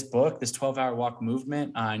this book, this 12-hour walk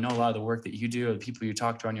movement, I know a lot of the work that you do, the people you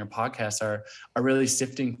talk to on your podcast are really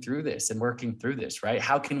sifting through this and working through this, right?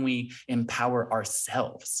 How can we empower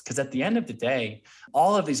ourselves? Because at the end of the day,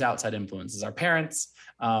 all of these outside influences, our parents,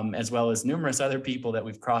 as well as numerous other people that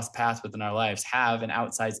we've crossed paths with in our lives, have an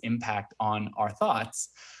outsized impact on our thoughts.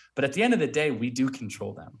 But at the end of the day, we do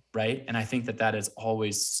control them, right? And I think that is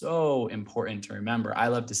always so important to remember. I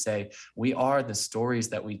love to say we are the stories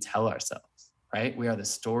that we tell ourselves, right? We are the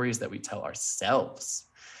stories that we tell ourselves.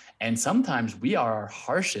 And sometimes we are our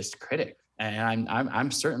harshest critic. And I'm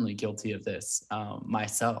certainly guilty of this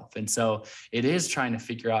myself. And so it is trying to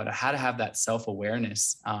figure out how to have that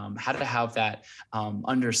self-awareness, how to have that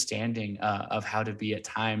understanding of how to be at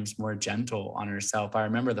times more gentle on herself. I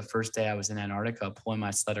remember the first day I was in Antarctica pulling my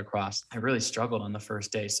sled across. I really struggled on the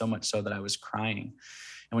first day, so much so that I was crying.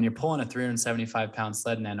 And when you're pulling a 375-pound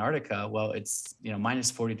sled in Antarctica, well, it's minus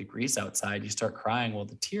 40 degrees outside. You start crying. Well,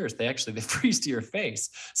 the tears, they freeze to your face.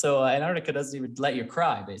 So Antarctica doesn't even let you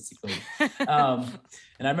cry, basically. And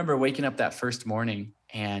I remember waking up that first morning,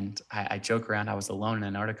 and I joke around. I was alone in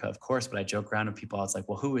Antarctica, of course, but I joke around with people. I was like,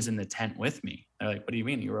 "Well, who was in the tent with me?" They're like, "What do you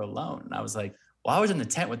mean you were alone?" And I was like, well, I was in the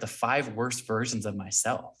tent with the 5 worst versions of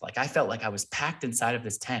myself. Like I felt like I was packed inside of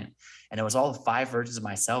this tent, and it was all the 5 versions of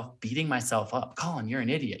myself beating myself up. Colin, you're an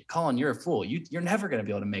idiot. Colin, you're a fool. You're never going to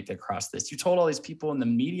be able to make it across this. You told all these people in the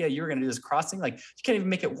media you were going to do this crossing. Like you can't even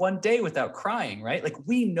make it one day without crying, right? Like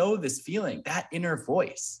we know this feeling, that inner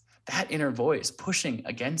voice pushing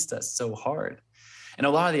against us so hard. And a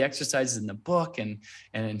lot of the exercises in the book, and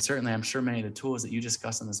certainly I'm sure many of the tools that you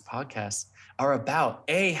discuss on this podcast are about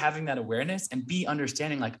A, having that awareness, and B,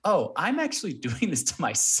 understanding like, oh, I'm actually doing this to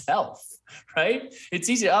myself, right? It's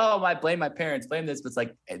easy. Oh, I blame my parents, blame this. But it's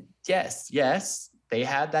like, yes, they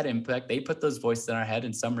had that impact. They put those voices in our head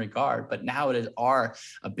in some regard, but now it is our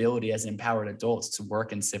ability as empowered adults to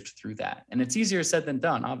work and sift through that. And it's easier said than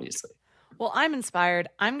done, obviously. Well, I'm inspired.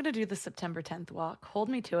 I'm going to do the September 10th walk. Hold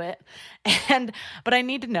me to it. But I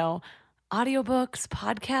need to know, audiobooks,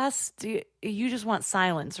 podcasts, you just want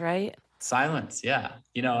silence, right? Silence. Yeah.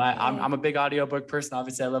 I'm a big audiobook person.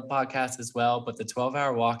 Obviously I love podcasts as well, but the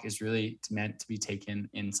 12-hour walk is really meant to be taken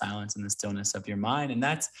in silence and the stillness of your mind. And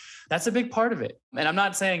that's a big part of it. And I'm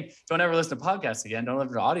not saying don't ever listen to podcasts again. Don't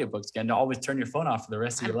listen to audiobooks again. Don't always turn your phone off for the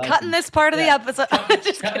rest of your life. Cutting this part of the episode.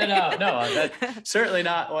 Cutting it out. No, that's certainly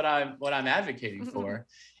not what I'm advocating for.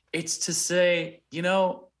 It's to say,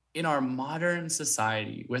 in our modern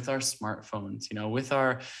society with our smartphones, with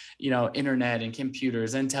our, internet and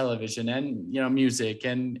computers and television and, music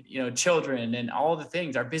and, children and all the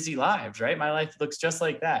things, our busy lives, right? My life looks just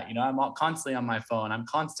like that. I'm constantly on my phone. I'm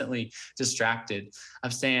constantly distracted.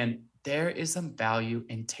 I'm saying there is some value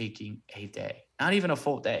in taking a day, not even a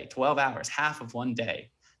full day, 12 hours, half of one day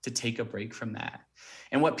to take a break from that.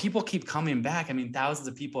 And what people keep coming back, thousands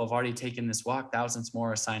of people have already taken this walk, thousands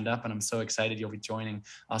more are signed up, and I'm so excited you'll be joining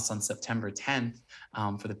us on September 10th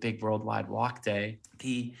for the big worldwide walk day.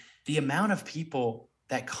 The amount of people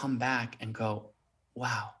that come back and go,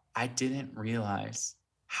 wow, I didn't realize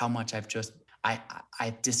how much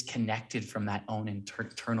I've disconnected from that own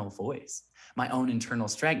internal voice, my own internal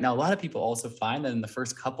strength. Now, a lot of people also find that in the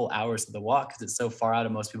first couple hours of the walk, because it's so far out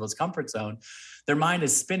of most people's comfort zone, their mind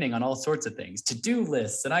is spinning on all sorts of things, to-do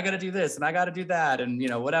lists, and I got to do this, and I got to do that. And,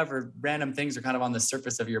 whatever random things are kind of on the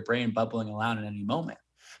surface of your brain bubbling around at any moment.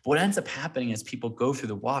 But what ends up happening is people go through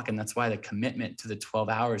the walk, and that's why the commitment to the 12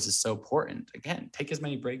 hours is so important. Again, take as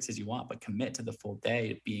many breaks as you want, but commit to the full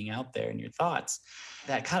day of being out there in your thoughts.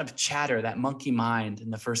 That kind of chatter, that monkey mind in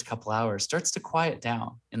the first couple hours starts to quiet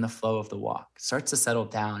down in the flow of the walk, starts to settle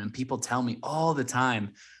down. And people tell me all the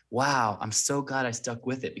time, wow, I'm so glad I stuck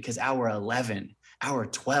with it, because hour 11, hour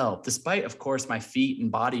 12, despite, of course, my feet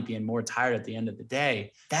and body being more tired at the end of the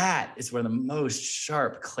day, that is where the most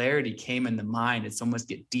sharp clarity came in the mind. It's almost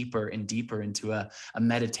get deeper and deeper into a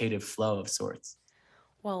meditative flow of sorts.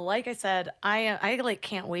 Well, like I said, I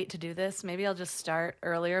can't wait to do this. Maybe I'll just start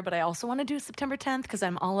earlier, but I also want to do September 10th because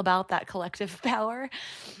I'm all about that collective power.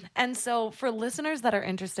 And so for listeners that are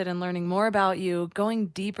interested in learning more about you, going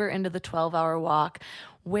deeper into the 12-hour walk,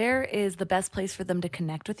 where is the best place for them to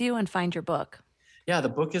connect with you and find your book? Yeah, the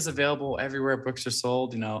book is available everywhere books are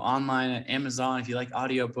sold, online at Amazon. If you like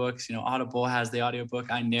audiobooks, Audible has the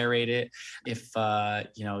audiobook. I narrate it. If,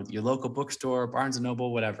 your local bookstore, Barnes and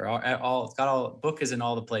Noble, whatever, book is in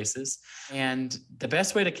all the places. And the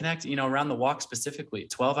best way to connect, around the walk specifically,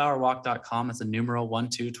 12hourwalk.com. It's a numeral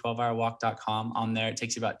 12hourwalk.com. On there, it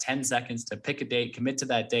takes you about 10 seconds to pick a date, commit to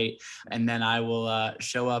that date. And then I will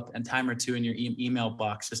show up a time or two in your email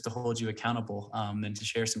box just to hold you accountable, and to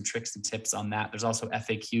share some tricks and tips on that. There's also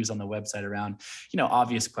FAQs on the website around,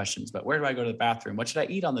 obvious questions, but where do I go to the bathroom? What should I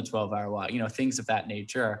eat on the 12-hour walk? Things of that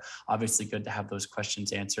nature are obviously good to have those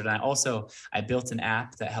questions answered. And I built an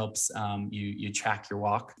app that helps you track your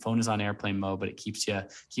walk. Phone is on airplane mode, but it keeps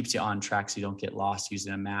you on track so you don't get lost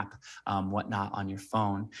using a map, whatnot on your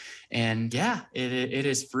phone. And yeah, it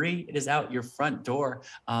is free. It is out your front door.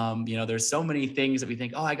 There's so many things that we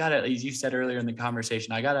think, I gotta, as you said earlier in the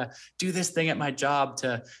conversation, I gotta do this thing at my job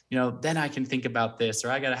to, then I can think about this,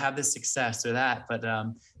 or I got to have this success or that. But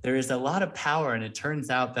there is a lot of power, and it turns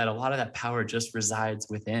out that a lot of that power just resides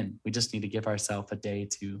within. We just need to give ourselves a day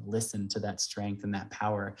to listen to that strength and that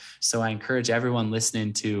power. So I encourage everyone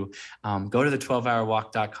listening to go to the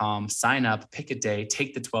 12hourwalk.com, sign up, pick a day,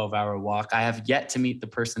 take the 12-hour walk. I have yet to meet the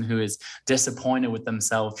person who is disappointed with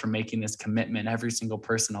themselves for making this commitment. Every single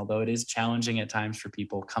person, although it is challenging at times for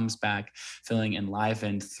people, comes back feeling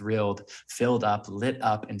enlivened, thrilled, filled up, lit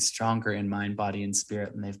up, and stronger in mind, body, and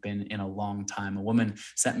spirit than they've been in a long time. A woman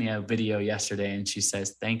sent me a video yesterday and she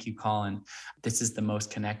says, "Thank you, Colin. This is the most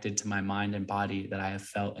connected to my mind and body that I have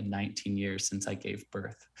felt in 19 years since I gave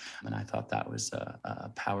birth." And I thought that was a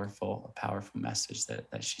powerful message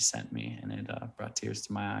that she sent me, and it brought tears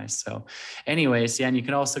to my eyes. So anyways, and you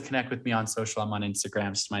can also connect with me on social. I'm on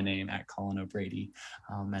Instagram, just my name, at Colin O'Brady,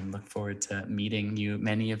 and look forward to meeting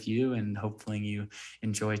many of you, and hopefully you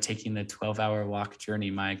enjoy taking the 12-hour walk journey.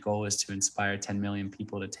 My goal is to inspire 10 million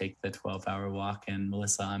people to take the 12-hour walk. And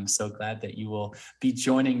Melissa, I'm so glad that you will be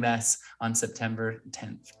joining us on September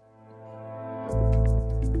 10th.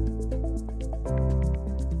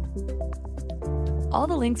 All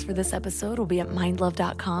the links for this episode will be at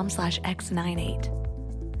mindlove.com/x98.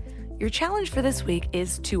 Your challenge for this week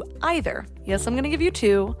is to either, yes, I'm going to give you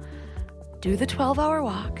two, do the 12-hour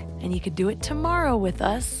walk, and you could do it tomorrow with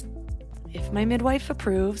us, if my midwife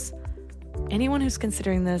approves. Anyone who's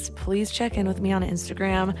considering this, please check in with me on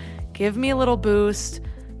Instagram. Give me a little boost.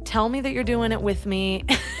 Tell me that you're doing it with me.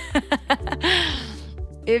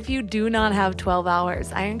 If you do not have 12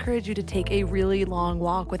 hours, I encourage you to take a really long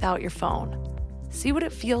walk without your phone. See what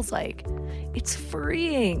it feels like. It's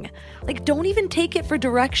freeing. Don't even take it for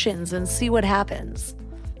directions and see what happens.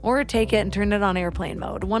 Or take it and turn it on airplane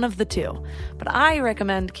mode, one of the two. But I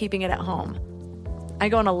recommend keeping it at home. I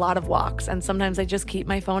go on a lot of walks, and sometimes I just keep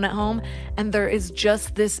my phone at home, and there is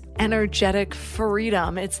just this energetic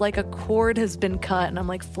freedom. It's like a cord has been cut, and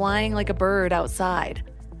I'm flying like a bird outside.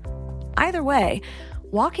 Either way,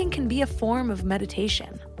 walking can be a form of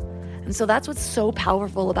meditation. And so that's what's so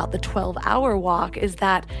powerful about the 12-hour walk, is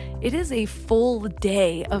that it is a full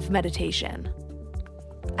day of meditation.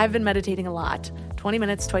 I've been meditating a lot, 20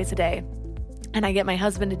 minutes twice a day. And I get my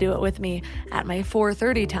husband to do it with me at my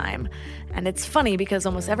 4:30 time. And it's funny because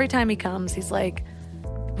almost every time he comes, he's like,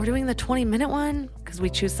 "We're doing the 20-minute one?" Because we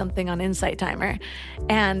choose something on Insight Timer.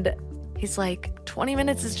 And he's like, 20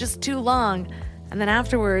 minutes is just too long. And then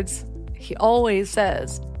afterwards, he always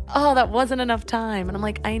says, "Oh, that wasn't enough time." And I'm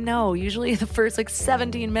like, I know. Usually the first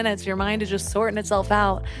 17 minutes, your mind is just sorting itself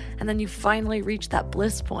out. And then you finally reach that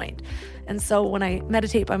bliss point. And so when I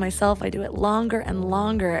meditate by myself, I do it longer and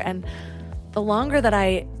longer. And the longer that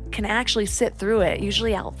I can actually sit through it,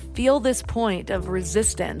 usually I'll feel this point of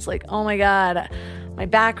resistance, oh my God, my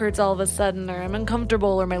back hurts all of a sudden, or I'm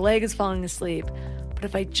uncomfortable, or my leg is falling asleep. But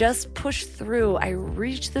if I just push through, I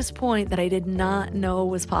reach this point that I did not know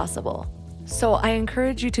was possible. So I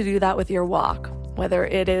encourage you to do that with your walk, whether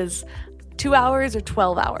it is 2 hours or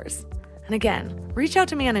 12 hours. And again, reach out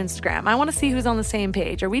to me on Instagram. I want to see who's on the same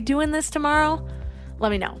page. Are we doing this tomorrow?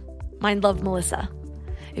 Let me know. Mind Love Melissa.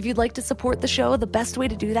 If you'd like to support the show, the best way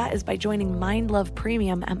to do that is by joining Mind Love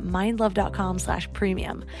Premium at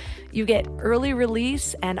mindlove.com/premium. You get early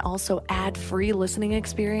release and also ad-free listening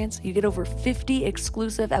experience. You get over 50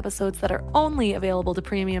 exclusive episodes that are only available to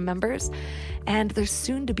premium members. And there's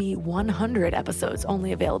soon to be 100 episodes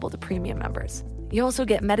only available to premium members. You also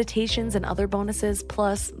get meditations and other bonuses,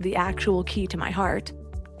 plus the actual key to my heart.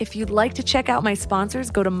 If you'd like to check out my sponsors,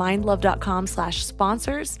 go to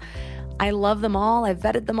mindlove.com/sponsors. I love them all. I've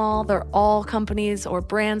vetted them all. They're all companies or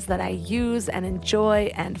brands that I use and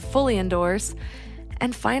enjoy and fully endorse.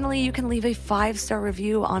 And finally, you can leave a 5-star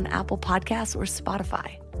review on Apple Podcasts or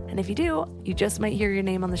Spotify. And if you do, you just might hear your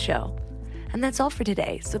name on the show. And that's all for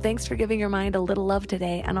today. So thanks for giving your mind a little love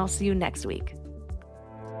today, and I'll see you next week.